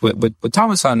discussed this with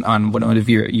Thomas on one of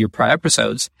your prior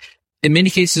episodes, in many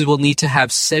cases we'll need to have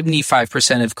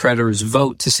 75% of creditors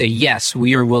vote to say, yes,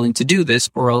 we are willing to do this,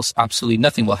 or else absolutely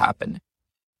nothing will happen.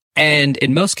 And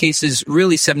in most cases,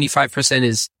 really 75%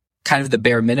 is kind of the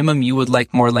bare minimum. You would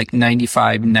like more like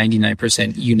 95,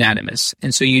 99% unanimous.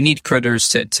 And so you need creditors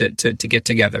to get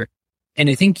together. And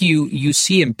I think you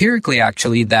see empirically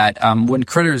actually that when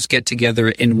creditors get together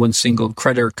in one single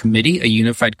creditor committee, a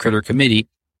unified creditor committee,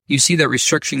 you see that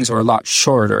restructurings are a lot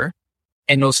shorter,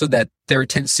 and also that there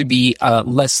tends to be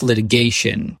less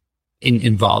litigation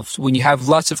involved. When you have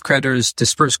lots of creditors,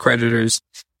 dispersed creditors,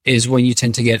 is when you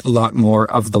tend to get a lot more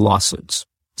of the lawsuits.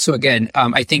 So again,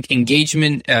 I think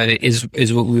engagement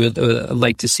is what we would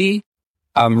like to see.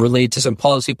 Related to some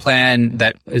policy plan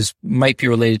that might be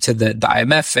related to the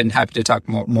IMF, and happy to talk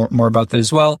more about that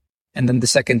as well. And then the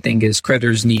second thing is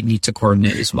creditors need to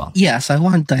coordinate as well. Yes, I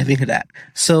want to dive into that.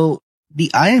 So the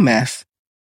IMF,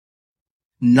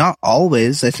 not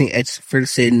always, I think it's fair to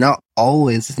say, not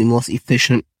always is the most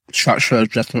efficient structural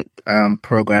adjustment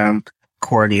program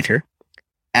coordinator.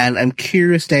 And I'm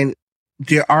curious then,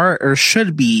 there are or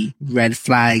should be red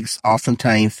flags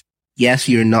oftentimes. Yes,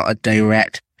 you're not a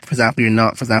direct, for example, you're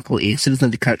not, a citizen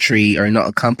of the country or not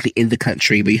a company in the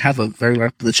country, but you have a very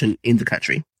large position in the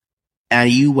country. And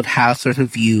you would have certain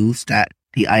views that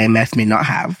the IMF may not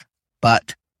have.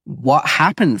 But what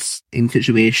happens in a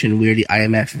situation where the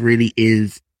IMF really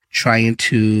is trying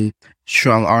to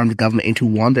strong arm the government into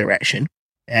one direction,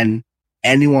 and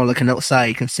anyone looking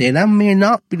outside can say that may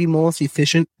not be the most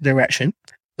efficient direction,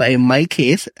 but in my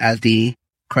case, as the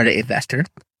credit investor,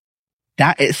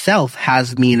 that itself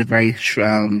has me in a very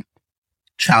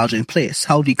challenging place.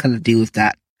 How do you kind of deal with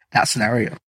that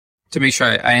scenario? To make sure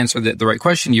I answer the right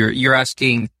question, you're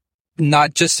asking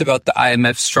not just about the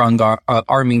IMF strong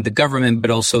arming the government,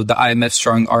 but also the IMF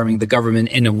strong arming the government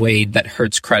in a way that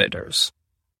hurts creditors.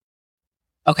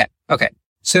 Okay.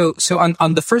 So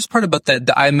on the first part about the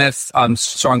IMF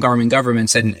strong arming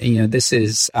governments, and this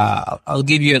is I'll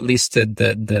give you at least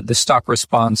the stock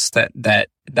response that the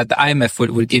IMF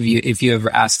would give you if you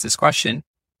ever asked this question,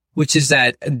 which is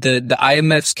that the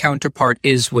IMF's counterpart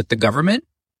is with the government.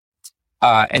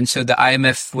 And so the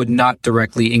IMF would not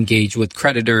directly engage with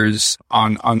creditors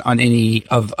on any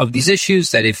of these issues.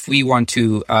 That if we want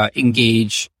to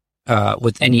engage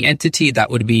with any entity, that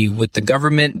would be with the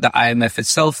government. The IMF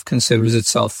itself considers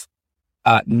itself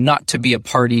not to be a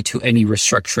party to any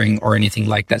restructuring or anything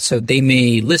like that. So they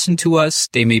may listen to us,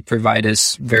 they may provide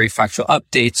us very factual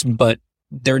updates, but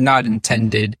they're not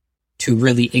intended to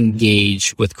really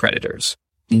engage with creditors.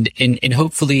 And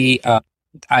hopefully,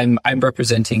 I'm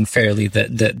representing fairly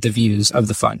the views of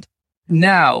the fund.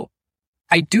 Now,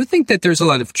 I do think that there's a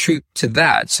lot of truth to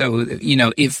that. So,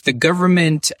 if the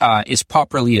government is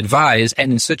properly advised,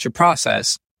 and in such a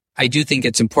process, I do think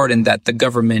it's important that the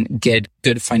government get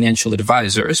good financial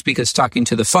advisors, because talking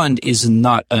to the fund is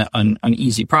not an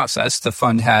easy process. The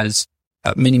fund has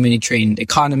many trained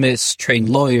economists, trained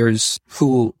lawyers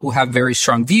who have very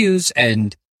strong views,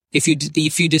 and If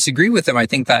you disagree with them, I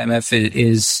think the IMF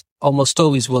is almost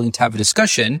always willing to have a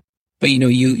discussion. But,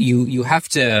 you have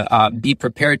to be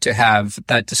prepared to have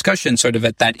that discussion sort of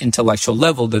at that intellectual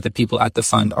level that the people at the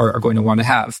fund are going to want to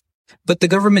have. But the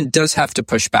government does have to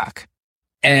push back.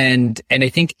 And I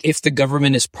think if the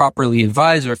government is properly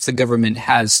advised, or if the government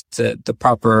has the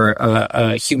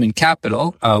proper human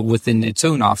capital within its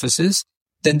own offices,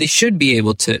 then they should be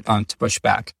able to push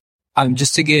back.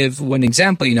 Just to give one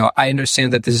example, I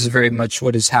understand that this is very much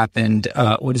what has happened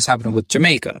with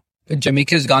Jamaica.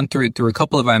 Jamaica has gone through a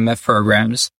couple of IMF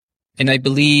programs, and I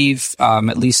believe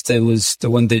at least it was the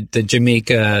one that the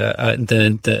Jamaica,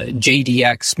 the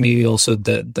JDX, maybe also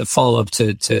the follow up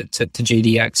to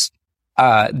JDX.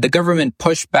 The government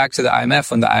pushed back to the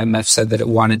IMF when the IMF said that it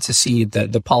wanted to see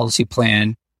the policy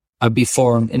plan be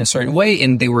formed in a certain way,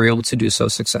 and they were able to do so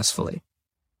successfully.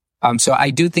 So I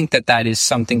do think that is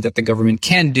something that the government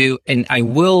can do, and I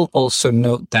will also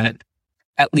note that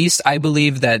at least I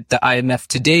believe that the IMF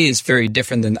today is very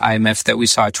different than the IMF that we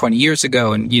saw 20 years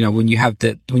ago. And, when you have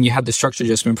the structured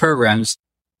adjustment programs,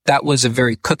 that was a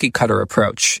very cookie cutter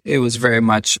approach. It was very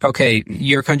much, okay,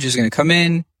 your country is going to come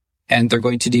in and they're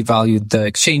going to devalue the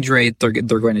exchange rate. They're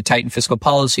going to tighten fiscal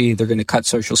policy. They're going to cut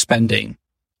social spending.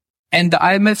 And the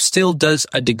IMF still does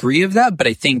a degree of that, but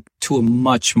I think to a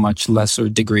much, much lesser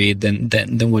degree than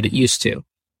what it used to.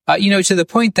 To the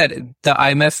point that the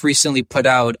IMF recently put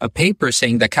out a paper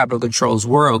saying that capital controls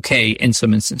were okay in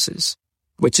some instances,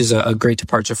 which is a great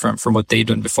departure from what they'd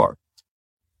done before.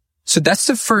 So that's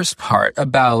the first part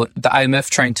about the IMF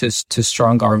trying to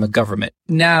strong arm the government.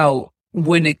 Now,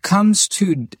 when it comes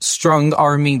to strong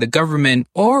arming the government,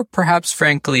 or perhaps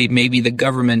frankly, maybe the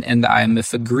government and the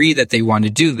IMF agree that they want to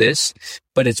do this,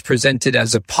 but it's presented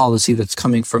as a policy that's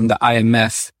coming from the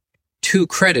IMF to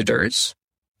creditors.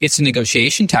 It's a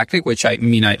negotiation tactic, which I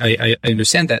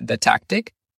understand that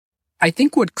tactic. I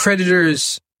think what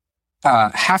creditors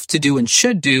have to do and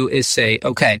should do is say,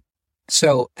 okay,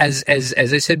 so as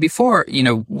I said before,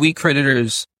 we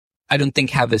creditors, I don't think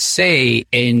have a say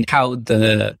in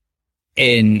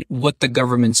what the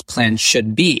government's plan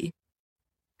should be.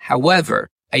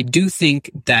 However, I do think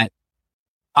that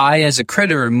I, as a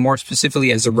creditor, more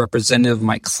specifically as a representative of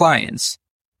my clients,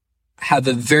 have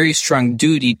a very strong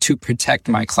duty to protect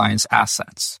my clients'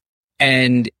 assets.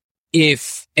 And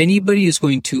if anybody is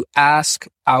going to ask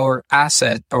our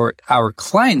asset or our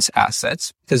clients'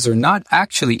 assets, because they're not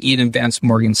actually Eaton Vance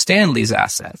Morgan Stanley's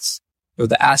assets, or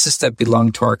the assets that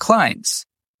belong to our clients,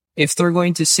 if they're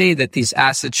going to say that these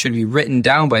assets should be written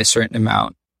down by a certain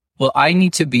amount, well, I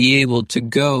need to be able to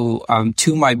go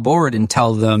to my board and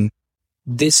tell them,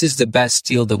 this is the best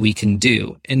deal that we can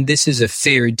do. And this is a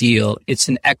fair deal. It's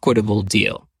an equitable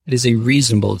deal. It is a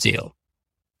reasonable deal.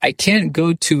 I can't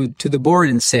go to the board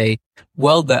and say,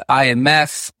 well, the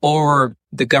IMF or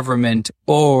the government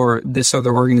or this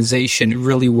other organization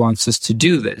really wants us to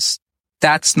do this.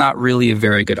 That's not really a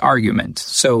very good argument.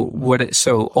 So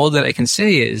all that I can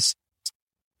say is,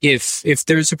 if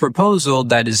there's a proposal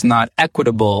that is not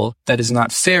equitable, that is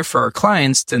not fair for our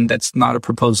clients, then that's not a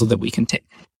proposal that we can take.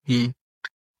 Hmm.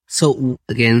 So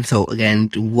again,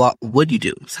 what would you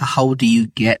do? So how do you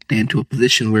get into a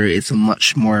position where it's a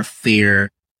much more fair,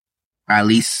 or at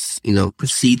least,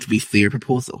 perceived to be fair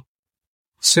proposal?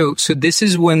 So this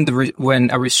is when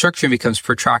when a restructuring becomes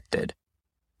protracted,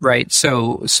 right?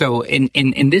 So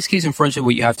in this case, unfortunately,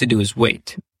 what you have to do is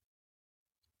wait.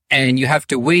 And you have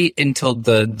to wait until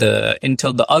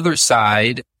the other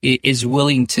side is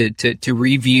willing to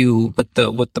review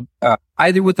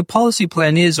either what the policy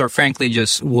plan is, or frankly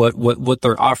just what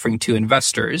they're offering to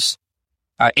investors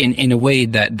in a way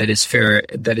that is fair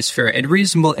and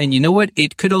reasonable. And you know what?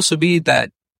 It could also be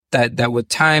that with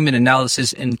time and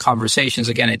analysis and conversations,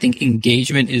 again, I think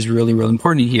engagement is really, really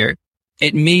important here.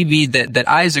 It may be that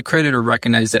I, as a creditor,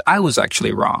 recognize that I was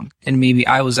actually wrong, and maybe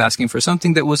I was asking for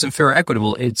something that wasn't fair or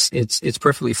equitable. It's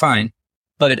perfectly fine.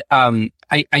 But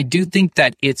I do think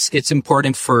that it's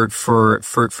important for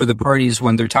the parties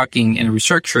when they're talking in a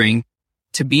restructuring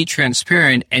to be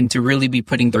transparent and to really be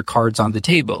putting their cards on the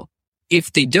table.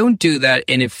 If they don't do that,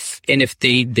 and if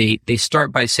they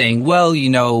start by saying, well,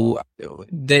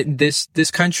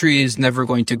 this country is never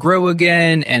going to grow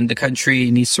again, and the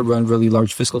country needs to run really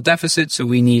large fiscal deficits, so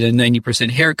we need a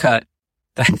 90% haircut,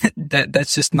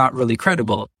 that's just not really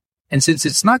credible. And since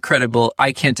it's not credible,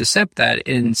 I can't accept that.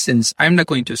 And since I'm not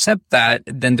going to accept that,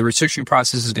 then the restructuring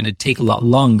process is going to take a lot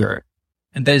longer.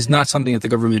 And that is not something that the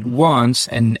government wants.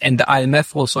 And the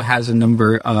IMF also has a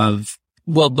number of,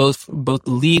 both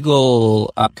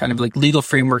legal, legal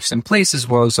frameworks in place, as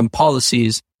well as some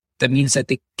policies that means that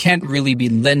they can't really be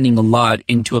lending a lot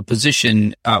into a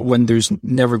position when there's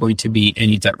never going to be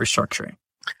any debt restructuring.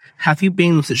 Have you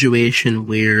been in a situation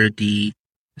where the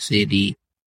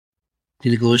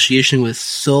negotiation was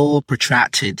so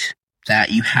protracted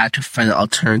that you had to find an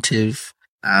alternative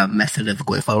method of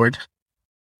going forward?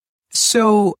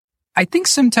 So I think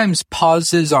sometimes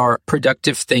pauses are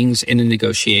productive things in a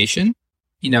negotiation.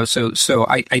 So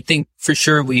I think for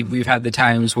sure we've had the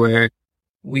times where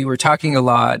we were talking a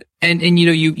lot, and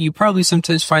you probably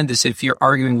sometimes find this if you're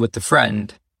arguing with a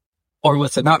friend or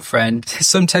with a not friend.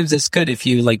 Sometimes it's good if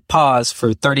you like pause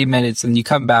for 30 minutes and you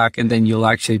come back, and then you'll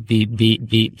actually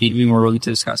be more willing to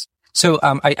discuss. So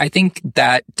I think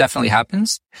that definitely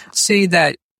happens. Say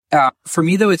that for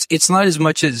me though, it's not as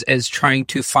much as trying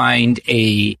to find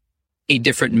a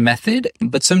different method,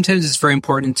 but sometimes it's very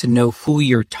important to know who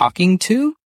you're talking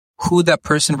to, who that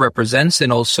person represents,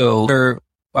 and also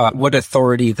what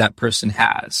authority that person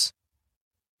has.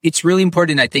 It's really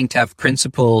important, I think, to have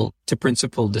principle to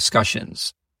principle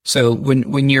discussions. So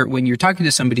when you're talking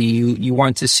to somebody, you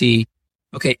want to see,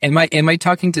 okay, am I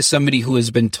talking to somebody who has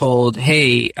been told,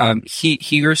 hey,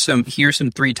 here's some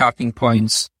 3 talking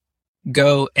points.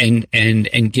 Go and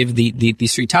give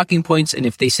these 3 talking points. And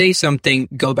if they say something,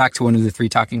 go back to one of the 3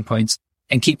 talking points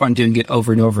and keep on doing it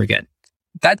over and over again.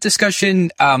 That discussion,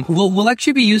 will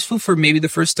actually be useful for maybe the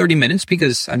first 30 minutes,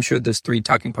 because I'm sure those 3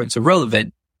 talking points are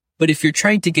relevant. But if you're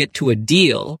trying to get to a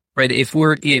deal, right?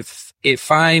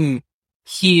 If I'm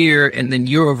here and then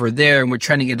you're over there and we're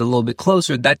trying to get a little bit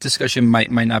closer, that discussion might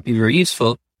not be very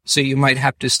useful. So you might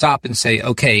have to stop and say,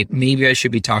 okay, maybe I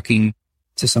should be talking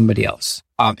to somebody else.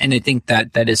 And I think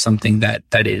that is something that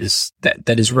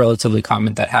is relatively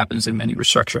common, that happens in many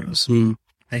restructurings.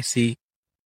 I see.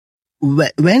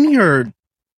 When you're,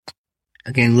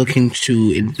 again, looking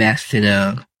to invest in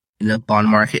a bond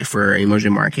market for an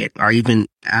emerging market, or even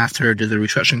after the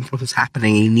restructuring process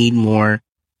happening, you need more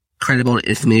credible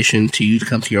information to you to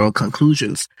come to your own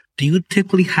conclusions. Do you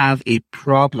typically have a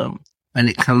problem when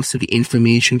it comes to the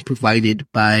information provided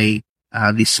by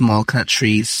these small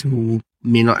countries who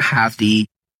may not have the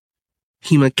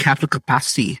human capital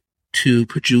capacity to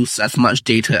produce as much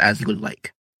data as they would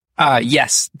like?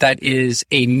 Yes, that is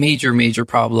a major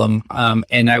problem.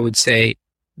 And I would say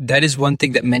that is one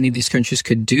thing that many of these countries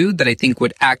could do that I think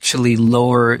would actually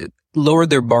lower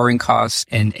their borrowing costs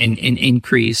and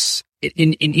increase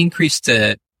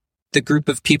the group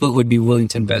of people who would be willing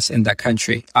to invest in that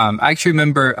country. I actually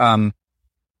remember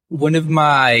one of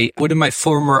my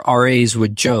former RAs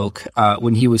would joke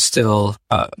when he was still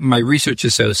my research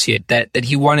associate that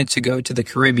he wanted to go to the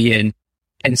Caribbean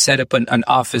and set up an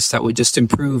office that would just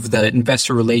improve the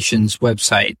investor relations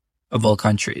website of all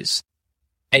countries.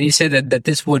 And he said that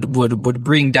this would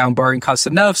bring down borrowing costs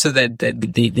enough so that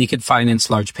they could finance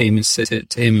large payments to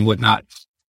him and whatnot.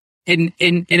 And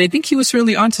I think he was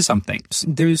really onto something.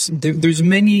 There's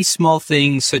many small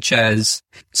things, such as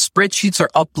spreadsheets are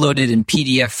uploaded in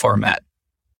PDF format.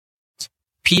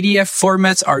 PDF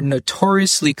formats are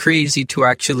notoriously crazy to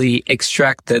actually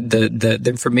extract the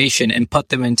information and put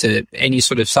them into any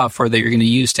sort of software that you're going to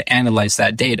use to analyze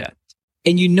that data.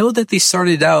 And you know that they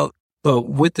started out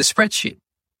with the spreadsheet.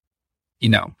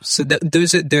 So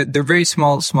they're very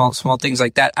small things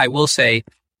like that. I will say,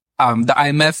 the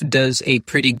IMF does a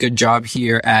pretty good job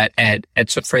here at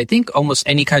for I think almost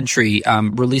any country,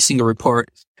 releasing a report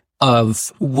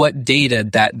of what data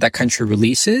that country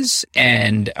releases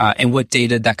and what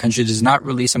data that country does not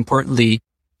release. Importantly,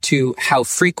 to how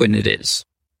frequent it is,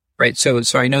 right? So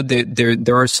I know that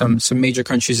there are some major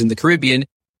countries in the Caribbean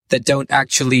that don't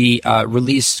actually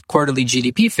release quarterly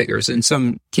GDP figures. In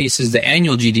some cases, the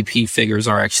annual GDP figures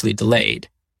are actually delayed.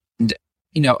 And,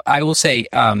 I will say,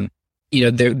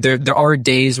 there are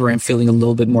days where I'm feeling a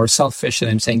little bit more selfish, and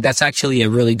I'm saying that's actually a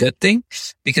really good thing,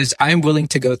 because I'm willing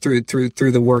to go through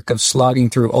the work of slogging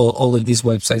through all of these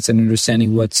websites and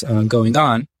understanding what's going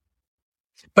on.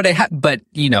 But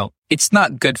it's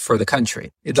not good for the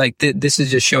country. This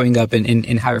is just showing up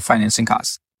in higher financing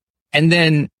costs. And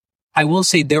then I will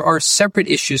say there are separate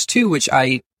issues too, which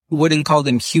I wouldn't call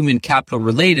them human capital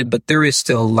related, but there is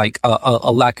still like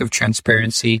a lack of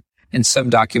transparency in some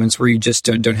documents where you just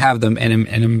don't have them.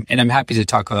 And I'm happy to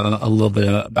talk a little bit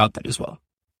about that as well.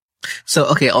 So,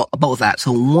 okay, about that.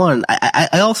 So one,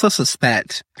 I also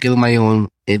suspect, given my own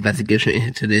investigation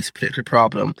into this particular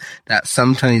problem, that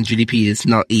sometimes GDP is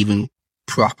not even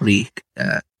properly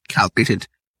calculated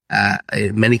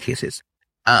in many cases.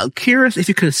 Curious if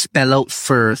you could spell out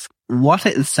first what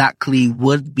exactly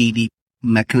would be the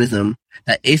mechanism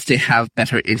that if they have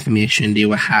better information, they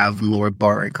will have lower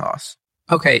borrowing costs.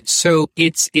 Okay, so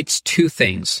it's 2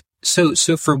 things. So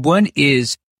for one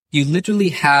is you literally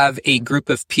have a group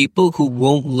of people who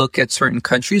won't look at certain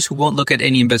countries, who won't look at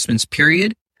any investments,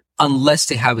 period, unless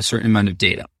they have a certain amount of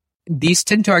data. These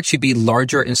tend to actually be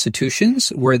larger institutions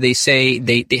where they say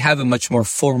they have a much more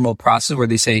formal process where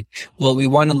they say, well, we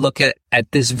want to look at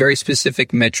this very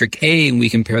specific metric A, and we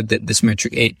compare this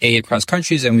metric A across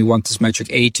countries, and we want this metric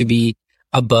A to be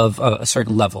above a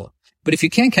certain level. But if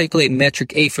you can't calculate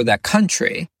metric A for that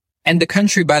country, and the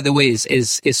country, by the way,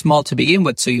 is small to begin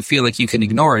with, so you feel like you can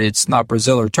ignore it. It's not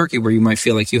Brazil or Turkey where you might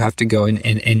feel like you have to go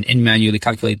and manually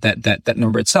calculate that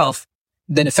number itself.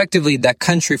 Then effectively that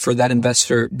country for that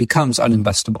investor becomes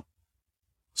uninvestable.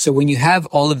 So when you have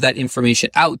all of that information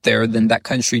out there, then that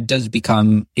country does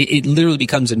become, it literally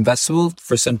becomes investable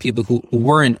for some people who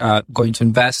weren't going to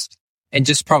invest. And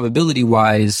just probability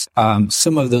wise,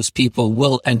 some of those people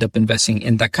will end up investing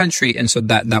in that country. And so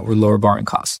that will lower borrowing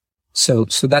costs. So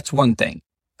that's one thing.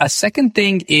 A second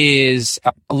thing is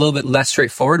a little bit less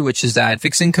straightforward, which is that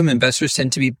fixed income investors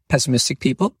tend to be pessimistic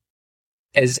people.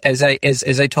 As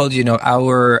I told you,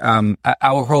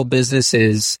 our whole business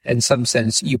is, in some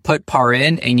sense, you put par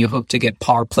in and you hope to get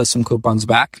par plus some coupons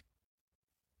back.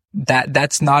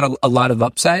 That's not a lot of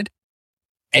upside.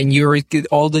 And you're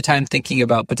all the time thinking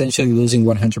about potentially losing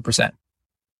 100%.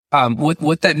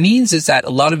 What that means is that a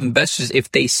lot of investors, if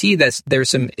they see that there's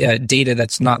some data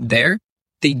that's not there,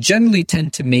 they generally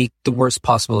tend to make the worst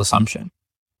possible assumption.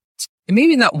 And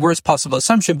maybe not worst possible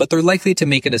assumption, but they're likely to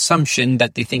make an assumption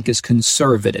that they think is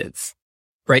conservative,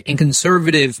 right? And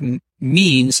conservative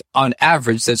means, on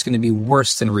average, that's going to be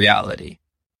worse than reality.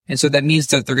 And so that means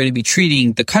that they're going to be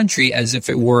treating the country as if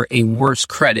it were a worse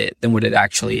credit than what it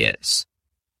actually is.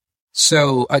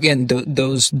 So again,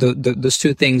 those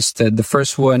two things, the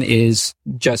first one is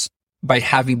just by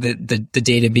having the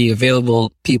data be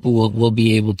available, people will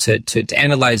be able to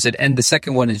analyze it. And the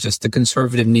second one is just the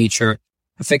conservative nature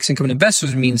of fixed income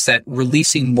investors means that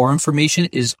releasing more information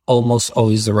is almost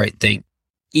always the right thing.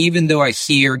 Even though I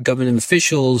hear government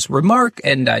officials remark,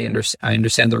 and I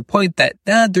understand their point that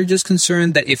they're just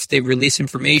concerned that if they release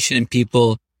information and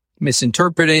people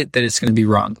misinterpret it, that it's going to be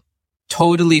wrong.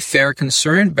 Totally fair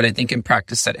concern, but I think in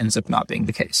practice that ends up not being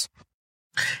the case.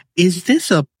 Is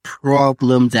this a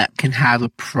problem that can have a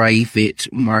private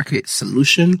market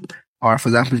solution? Or, for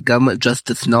example, the government just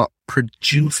does not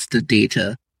produce the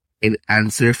data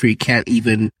and therefore you can't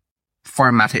even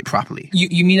format it properly?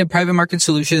 You mean a private market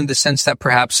solution in the sense that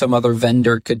perhaps some other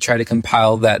vendor could try to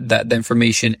compile that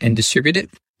information and distribute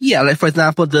it? Yeah, like for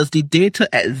example, does the data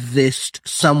exist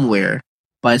somewhere,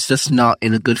 but it's just not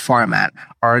in a good format,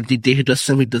 or the data just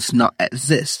simply does not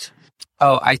exist?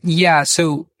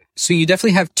 So you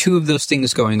definitely have two of those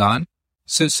things going on.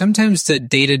 So sometimes the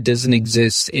data doesn't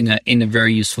exist in a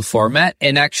very useful format,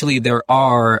 and actually there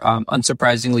are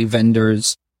unsurprisingly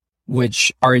vendors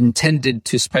which are intended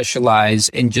to specialize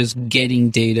in just getting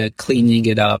data, cleaning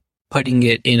it up, putting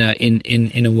it in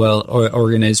a well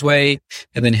organized way,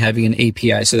 and then having an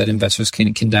API so that investors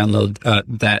can download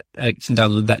that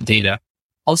data.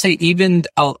 I'll say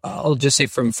I'll just say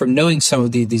from knowing some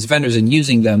of these vendors and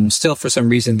using them, still for some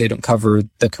reason they don't cover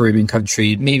the Caribbean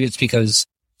country. Maybe it's because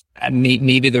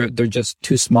maybe they're just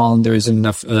too small and there isn't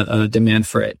enough demand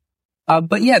for it.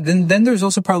 But yeah, then there's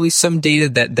also probably some data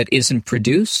that isn't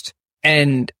produced,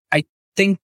 and I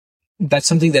think that's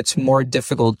something that's more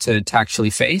difficult to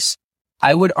actually face.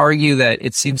 I would argue that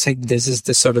it seems like this is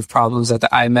the sort of problems that the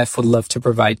IMF would love to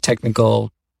provide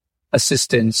technical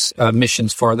assistance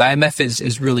missions for. The IMF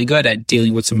is really good at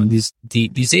dealing with some of these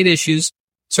data issues.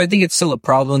 So I think it's still a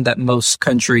problem that most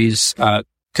countries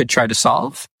could try to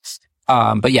solve.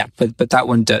 But that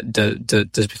one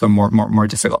does become more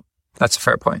difficult. That's a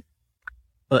fair point.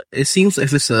 But it seems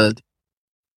like it's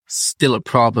still a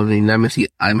problem. I mean,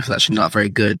 IMF is actually not very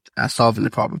good at solving the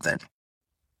problem then.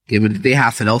 Given they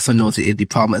have to also know the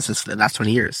problem is just the last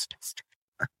 20 years.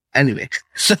 Anyway,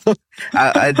 so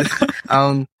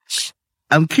I'm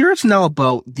curious now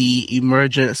about the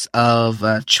emergence of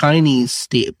Chinese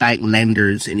state bank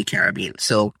lenders in the Caribbean.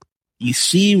 So you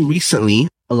see recently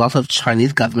a lot of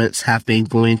Chinese governments have been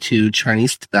going to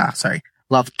a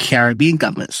lot of Caribbean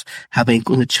governments have been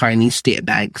going to Chinese state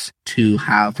banks to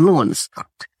have loans.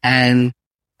 And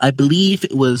I believe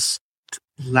it was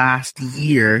last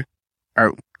year,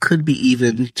 or could be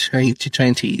even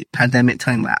 2020, pandemic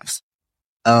time lapse.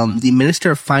 The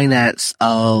Minister of Finance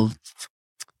of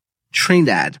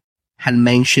Trinidad had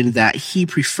mentioned that he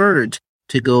preferred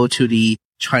to go to the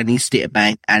Chinese State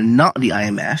Bank and not the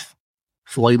IMF.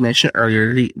 For what you mentioned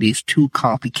earlier, it's too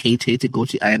complicated to go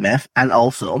to the IMF, and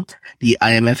also the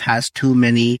IMF has too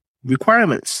many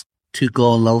requirements to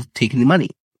go along taking the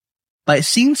money. But it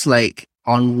seems like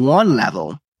on one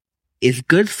level, it's a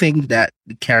good thing that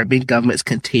the Caribbean governments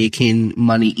can take in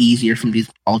money easier from these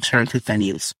alternative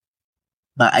venues.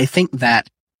 But I think that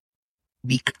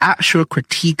the actual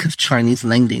critique of Chinese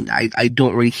lending, I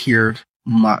don't really hear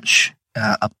much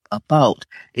about,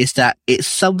 is that it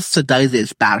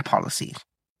subsidizes bad policies.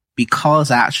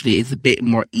 Because actually it's a bit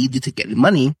more easy to get the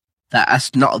money,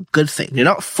 that's not a good thing. They're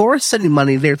not forced sending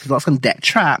money there to not some debt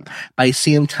trap, but at the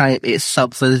same time it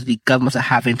subsidizes the governments are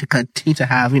having to continue to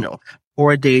have,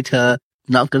 poor data,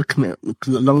 not good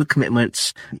longer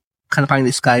commitments, kind of pie in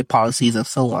the sky policies and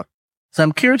so on. So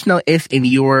I'm curious to know if in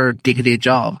your day-to-day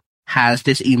job, has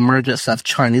this emergence of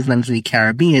Chinese lenders in the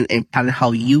Caribbean impacted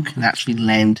how you can actually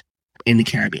lend in the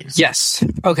Caribbean? Yes.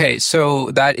 Okay.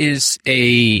 So that is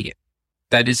a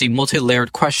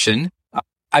multi-layered question.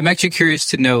 I'm actually curious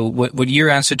to know what your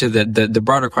answer to the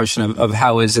broader question of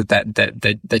how is it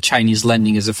that Chinese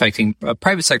lending is affecting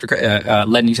private sector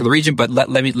lending to the region. But let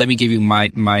me give you my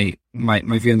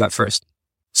view on that first.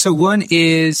 So one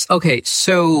is, okay.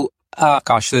 So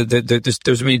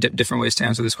there's many different ways to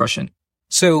answer this question.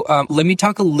 So let me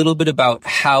talk a little bit about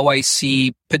how I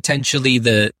see potentially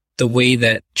the way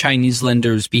that Chinese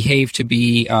lenders behave to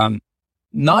be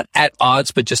not at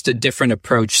odds, but just a different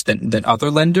approach than other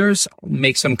lenders. I'll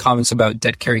make some comments about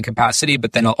debt carrying capacity,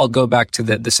 but then I'll go back to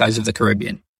the size of the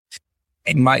Caribbean.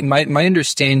 And my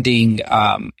understanding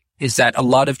is that a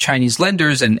lot of Chinese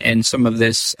lenders, and some of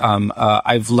this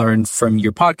I've learned from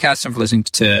your podcast and from listening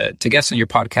to guests on your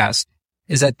podcast,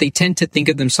 is that they tend to think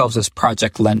of themselves as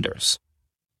project lenders.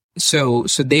 So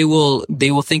they will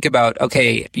think about,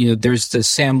 okay, there's the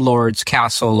Sam Lord's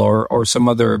Castle or some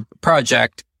other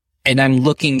project, and I'm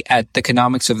looking at the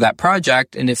economics of that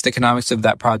project, and if the economics of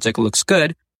that project looks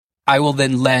good, I will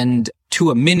then lend to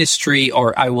a ministry,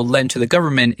 or I will lend to the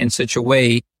government in such a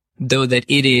way, though that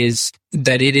it is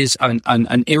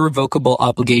an irrevocable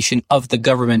obligation of the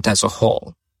government as a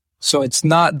whole. So it's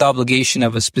not the obligation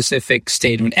of a specific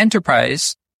state-owned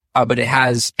enterprise, but it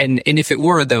has, and if it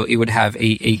were, though, it would have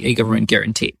a government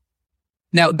guarantee.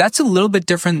 Now, that's a little bit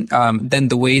different than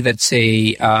the way that,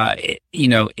 say,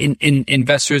 in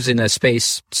investors in a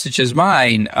space such as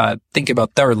mine think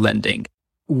about their lending.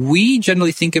 We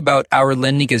generally think about our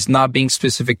lending as not being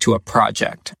specific to a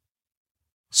project.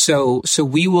 So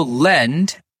we will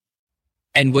lend,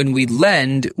 and when we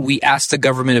lend, we ask the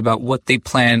government about what they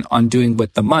plan on doing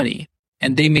with the money.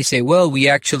 And they may say, well, we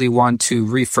actually want to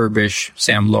refurbish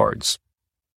Sam Lord's.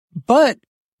 But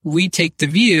we take the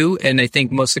view, and I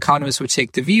think most economists would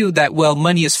take the view that, well,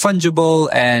 money is fungible,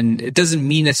 and it doesn't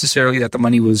mean necessarily that the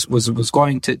money was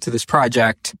going to this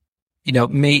project.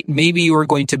 Maybe you were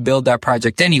going to build that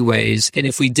project anyways. And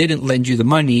if we didn't lend you the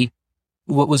money,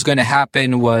 what was going to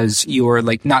happen was you were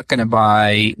not going to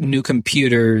buy new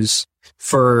computers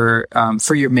for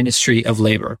your Ministry of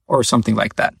Labor or something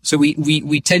like that. So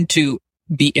we tend to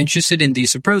be interested in the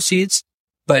use of proceeds,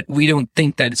 but we don't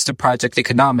think that it's the project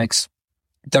economics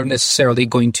that are necessarily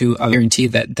going to guarantee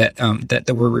that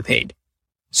we're repaid.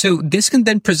 So this can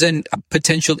then present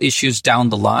potential issues down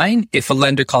the line if a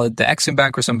lender, call it the Exim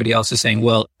Bank or somebody else, is saying,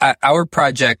 well, our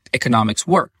project economics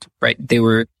worked, right? They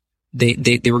were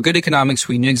good economics.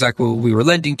 We knew exactly what we were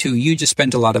lending to. You just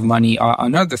spent a lot of money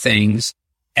on other things,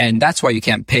 and that's why you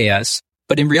can't pay us.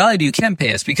 But in reality, you can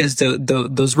pay us because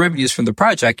those revenues from the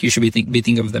project, you should be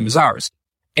thinking of them as ours.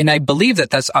 And I believe that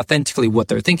that's authentically what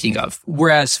they're thinking of.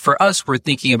 Whereas for us, we're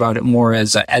thinking about it more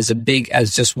as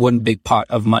just one big pot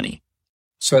of money.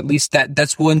 So at least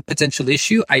that's one potential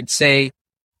issue. I'd say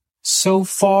so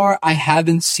far, I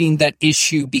haven't seen that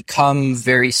issue become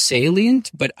very salient,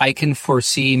 but I can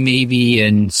foresee maybe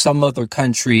in some other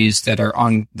countries that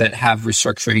have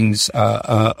restructurings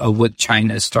with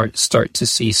China start to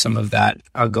see some of that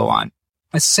go on.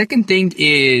 A second thing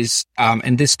is,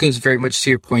 and this goes very much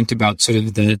to your point about sort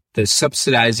of the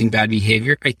subsidizing bad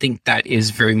behavior. I think that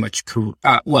is very much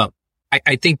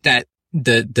I think that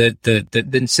the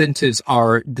incentives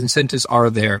are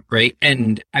there, right?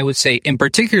 And I would say, and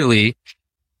particularly,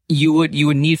 you would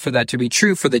need for that to be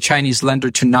true for the Chinese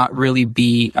lender to not really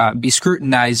be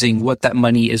scrutinizing what that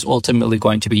money is ultimately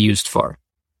going to be used for.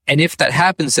 And if that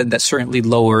happens, then that certainly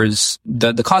lowers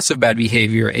the cost of bad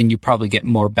behavior, and you probably get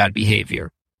more bad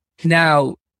behavior.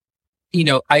 Now,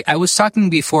 I was talking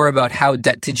before about how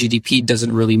debt to GDP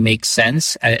doesn't really make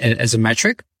sense as a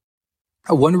metric.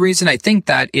 One reason I think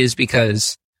that is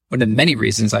because, one of many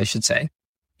reasons I should say,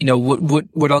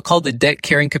 what I'll call the debt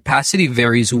carrying capacity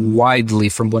varies widely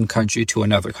from one country to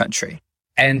another country.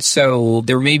 And so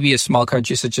there may be a small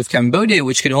country such as Cambodia,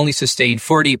 which can only sustain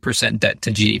 40% debt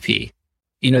to GDP.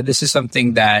 This is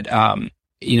something that,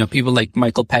 people like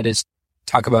Michael Pettis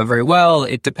talk about very well.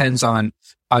 It depends on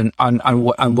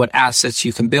on what assets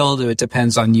you can build. It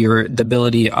depends on the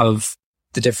ability of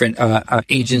the different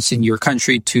agents in your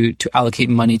country to allocate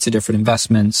money to different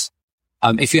investments.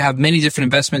 If you have many different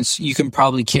investments, you can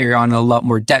probably carry on a lot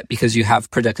more debt because you have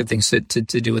productive things to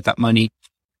do with that money.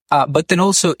 But then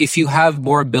also, if you have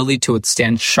more ability to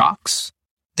withstand shocks,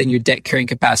 then your debt carrying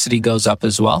capacity goes up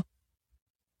as well.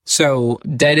 So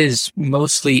debt is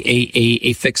mostly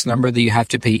a fixed number that you have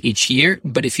to pay each year.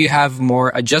 But if you have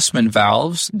more adjustment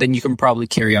valves, then you can probably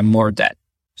carry on more debt.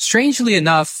 Strangely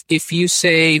enough, if you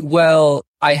say, well,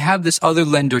 I have this other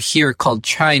lender here called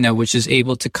China, which is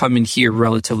able to come in here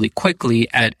relatively quickly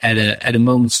at a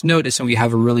moment's notice, and we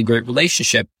have a really great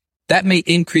relationship, that may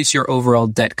increase your overall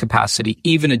debt capacity,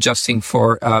 even adjusting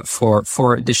for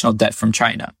additional debt from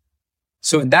China.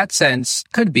 So in that sense,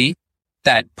 could be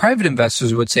that private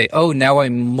investors would say, oh, now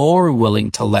I'm more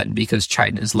willing to lend because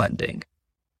China is lending.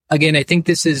 Again, I think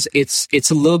it's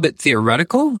a little bit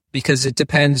theoretical because it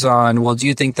depends on, well, do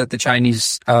you think that the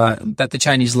Chinese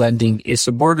lending is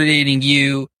subordinating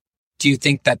you? Do you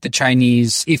think that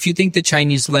if you think the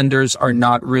Chinese lenders are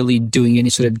not really doing any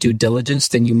sort of due diligence,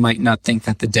 then you might not think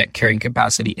that the debt carrying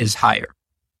capacity is higher.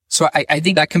 So I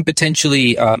think that can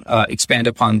potentially expand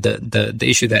upon the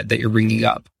issue that you're bringing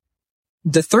up.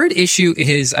 The third issue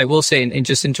is, I will say, in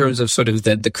just in terms of sort of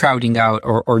the crowding out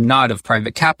or not of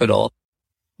private capital,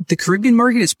 the Caribbean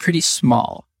market is pretty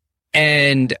small.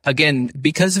 And again,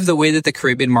 because of the way that the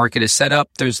Caribbean market is set up,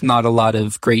 there's not a lot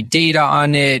of great data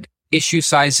on it. Issue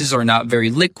sizes are not very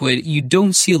liquid. You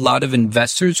don't see a lot of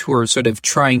investors who are sort of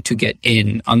trying to get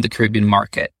in on the Caribbean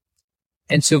market.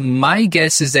 And so my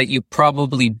guess is that you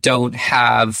probably don't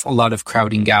have a lot of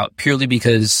crowding out purely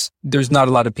because there's not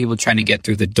a lot of people trying to get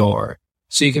through the door.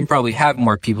 So you can probably have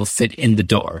more people fit in the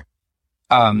door.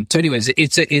 So anyways,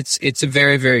 it's a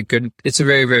very, very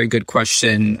good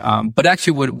question. But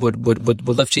actually would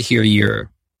love to hear your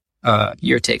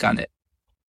take on it.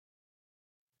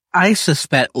 I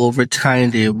suspect over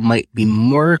time there might be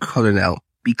more crowded out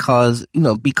because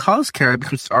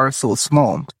Caribbeans are so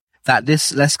small that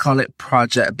this, let's call it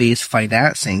project-based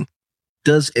financing,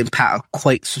 does impact a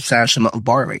quite substantial amount of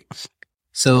borrowing.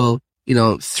 So,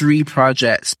 3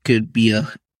 projects could be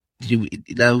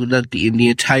the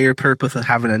entire purpose of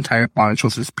having an entire bond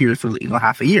is period for,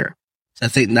 half a year. So I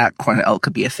think that crowded out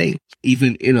could be a thing.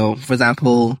 Even, for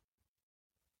example,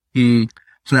 many,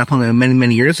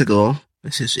 many years ago,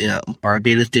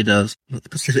 Barbados did a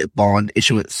specific bond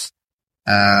issuance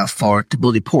to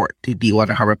build a port, the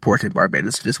Deepwater Harbor Port in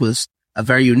Barbados. This was a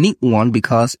very unique one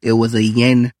because it was a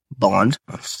yen bond,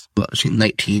 but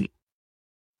 1970s,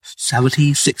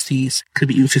 60s, could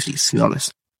be even 50s, to be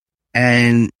honest.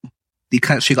 And the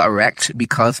country got wrecked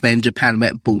because when Japan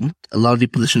went boom, a lot of the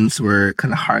positions were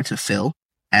kind of hard to fill,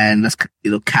 and that's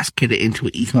cascaded into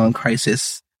an economic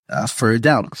crisis further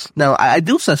down. Now, I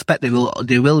do suspect there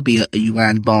will be a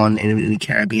yuan bond in the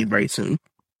Caribbean very soon.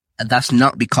 And that's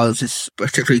not because it's a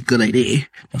particularly good idea.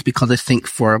 It's because I think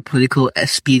for political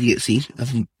expediency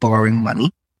of borrowing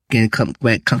money, again,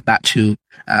 when it comes back to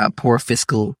poor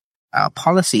fiscal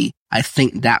policy, I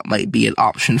think that might be an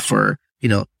option for,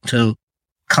 to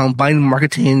combine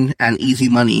marketing and easy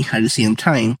money at the same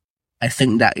time. I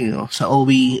think that,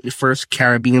 the first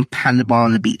Caribbean panda bond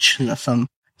on the beach,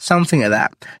 something like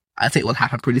that. I think will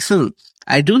happen pretty soon.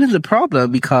 I do think the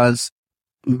problem because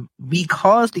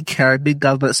the Caribbean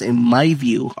governments, in my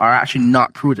view, are actually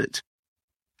not prudent.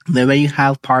 Then when you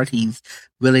have parties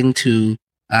willing to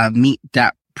meet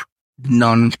that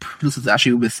non-prudence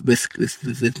actually with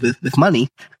money,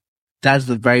 that's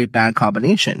a very bad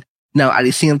combination. Now, at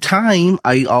the same time,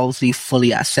 I also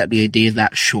fully accept the idea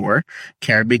that, sure,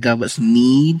 Caribbean governments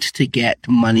need to get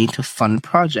money to fund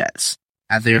projects,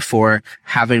 and therefore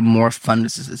having more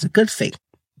funds is a good thing.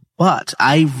 But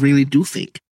I really do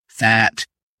think that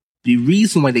the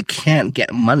reason why they can't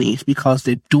get money is because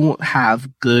they don't have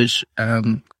good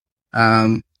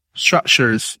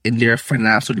structures in their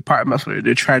financial departments or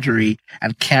their treasury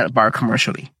and can't borrow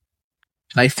commercially.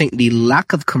 I think the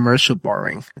lack of commercial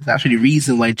borrowing is actually the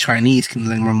reason why Chinese can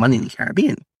lend more money in the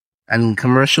Caribbean. And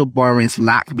commercial borrowing is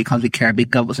lacked because the Caribbean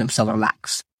governments themselves are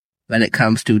lax. When it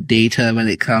comes to data, when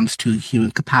it comes to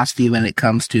human capacity, when it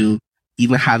comes to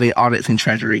even having audits in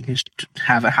treasury, which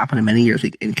haven't happened in many years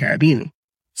in the Caribbean.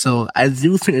 So I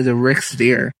do think there's a risk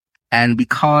there. And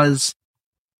because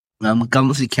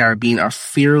governments in the Caribbean are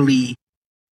fairly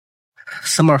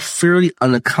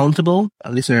unaccountable,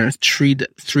 at least there are three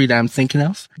that I'm thinking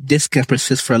of, this can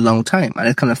persist for a long time. And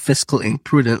that kind of fiscal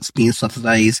imprudence being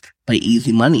subsidized by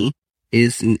easy money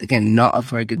is, again, not a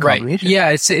very good combination. Right.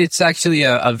 Yeah, it's actually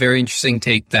a very interesting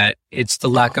take that it's the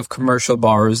lack of commercial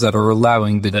borrowers that are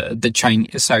allowing the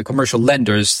Chinese, commercial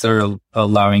lenders that are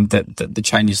allowing the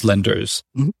Chinese lenders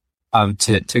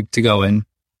to go in.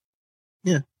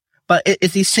 Yeah. But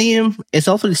it's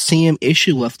also the same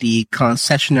issue with the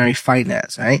concessionary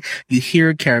finance, right? You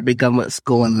hear Caribbean governments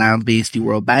go and land-based the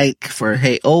World Bank for,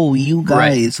 hey, you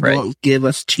guys won't give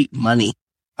us cheap money.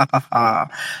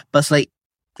 But it's like,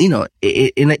 in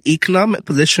an economic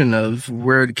position of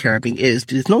where the Caribbean is,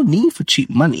 there's no need for cheap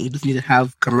money. You just need to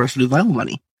have commercially viable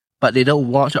money. But they don't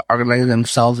want to organize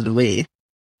themselves in a way.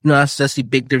 That's the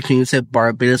big difference between, say,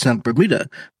 Barbados and Bermuda.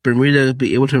 Bermuda will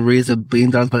be able to raise $1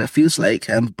 billion, but it feels like,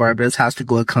 and Barbados has to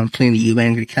go and complain to the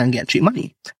UN they can't get cheap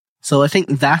money. So I think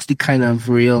that's the kind of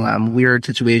real weird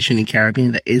situation in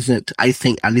Caribbean that isn't, I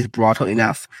think, at least brought out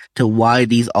enough to why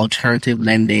these alternative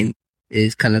lending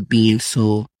is kind of being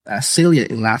so salient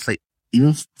in the last,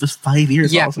 even just 5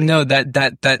 years. Yeah, also. No,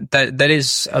 that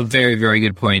is a very, very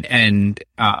good point. And,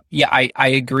 I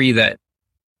agree that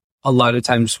a lot of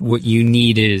times what you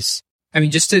need is,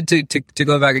 just to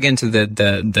go back again to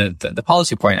the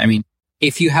policy point.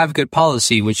 If you have good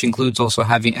policy, which includes also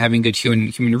having good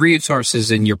human resources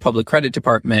in your public credit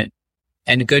department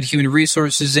and good human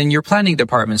resources in your planning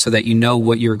department so that you know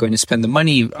what you're going to spend the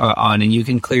money on, and you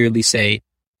can clearly say,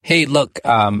 hey, look,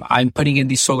 I'm putting in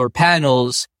these solar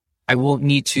panels. I won't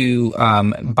need to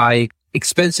buy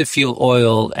expensive fuel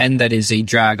oil, and that is a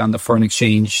drag on the foreign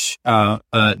exchange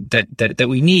that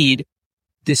we need.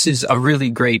 This is a really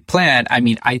great plan.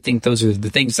 I think those are the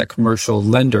things that commercial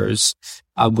lenders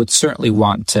would certainly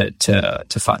want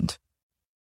to fund.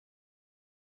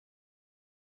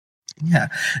 Yeah.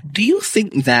 Do you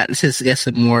think that, this is, I guess,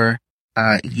 a more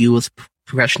you as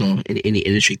professional in the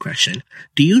industry question,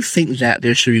 do you think that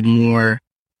there should be more,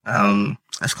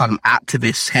 let's call them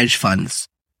activist hedge funds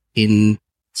in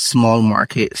small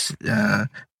markets,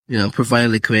 provide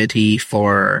liquidity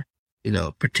for,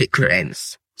 particular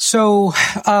ends? So,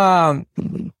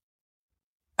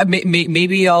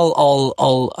 maybe I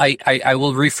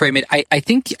will reframe it. I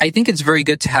think it's very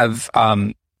good to have,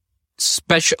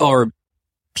 special or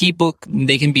people.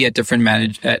 They can be at different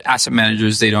asset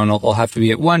managers. They don't all have to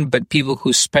be at one, but people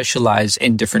who specialize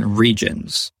in different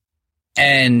regions.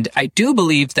 And I do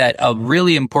believe that a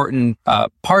really important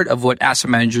part of what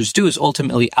asset managers do is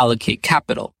ultimately allocate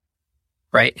capital,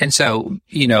 right? And so,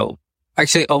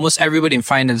 actually almost everybody in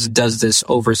finance does this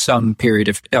over some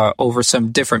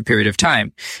different period of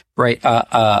time, right?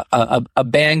 A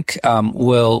bank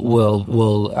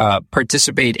will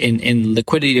participate in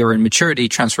liquidity or in maturity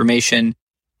transformation.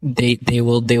 They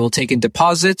will take in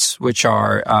deposits, which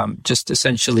are just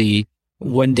essentially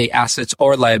 1-day assets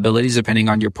or liabilities, depending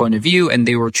on your point of view, and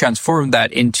they will transform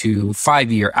that into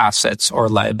 5-year assets or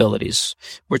liabilities,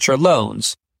 which are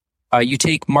loans. You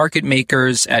take market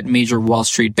makers at major Wall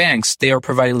Street banks; they are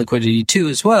providing liquidity too,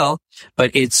 as well,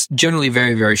 but it's generally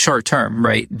very, very short term,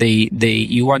 right?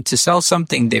 You want to sell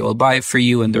something, they will buy it for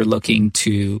you, and they're looking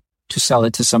to sell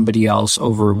it to somebody else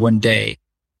over 1 day.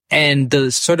 And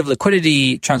the sort of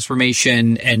liquidity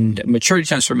transformation and maturity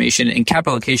transformation and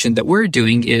capital allocation that we're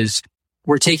doing is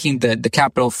we're taking the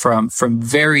capital from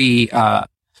very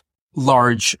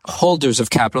large holders of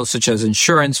capital, such as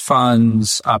insurance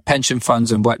funds, pension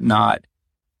funds, and whatnot,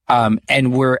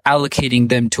 and we're allocating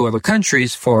them to other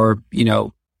countries for,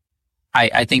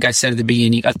 I think I said at the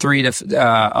beginning,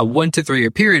 a 1 to 3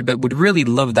 year period, but would really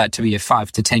love that to be a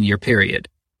 5 to 10 year period.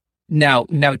 Now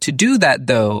to do that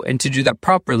though, and to do that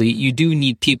properly, you do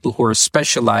need people who are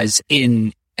specialized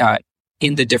in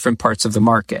the different parts of the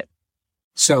market.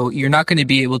 So you're not going to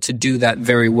be able to do that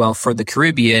very well for the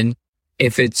Caribbean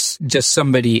if it's just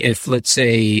somebody, if let's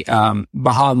say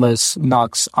Bahamas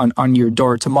knocks on your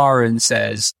door tomorrow and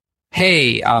says,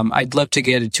 hey, I'd love to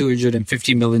get a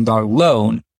 $250 million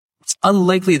loan. It's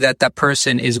unlikely that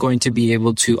person is going to be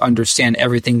able to understand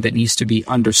everything that needs to be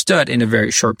understood in a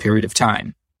very short period of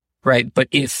time, right? But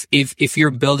if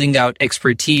you're building out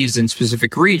expertise in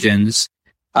specific regions,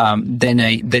 then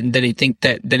I think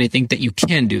that you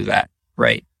can do that,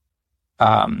 right?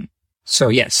 So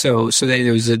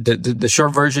there was the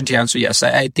short version to answer. Yes,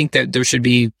 I think that there should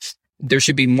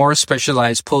be more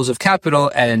specialized pools of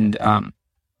capital. And,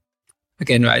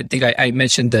 again, I think I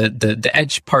mentioned the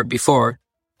edge part before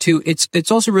too.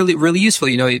 It's also really, really useful.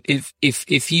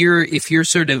 If you're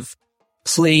sort of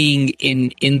playing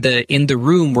in the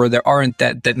room where there aren't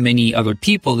that many other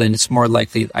people, then it's more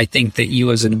likely, I think, that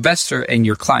you as an investor and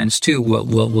your clients too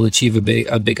will achieve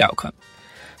a big outcome.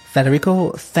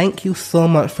 Federico, thank you so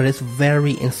much for this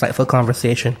very insightful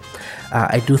conversation.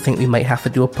 I do think we might have to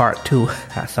do a part 2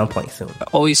 at some point soon.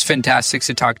 Always fantastic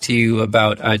to talk to you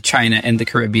about China and the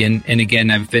Caribbean. And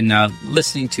again, I've been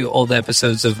listening to all the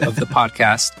episodes of the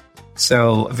podcast.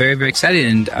 So very, very excited.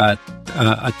 And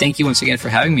thank you once again for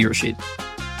having me, Rashid.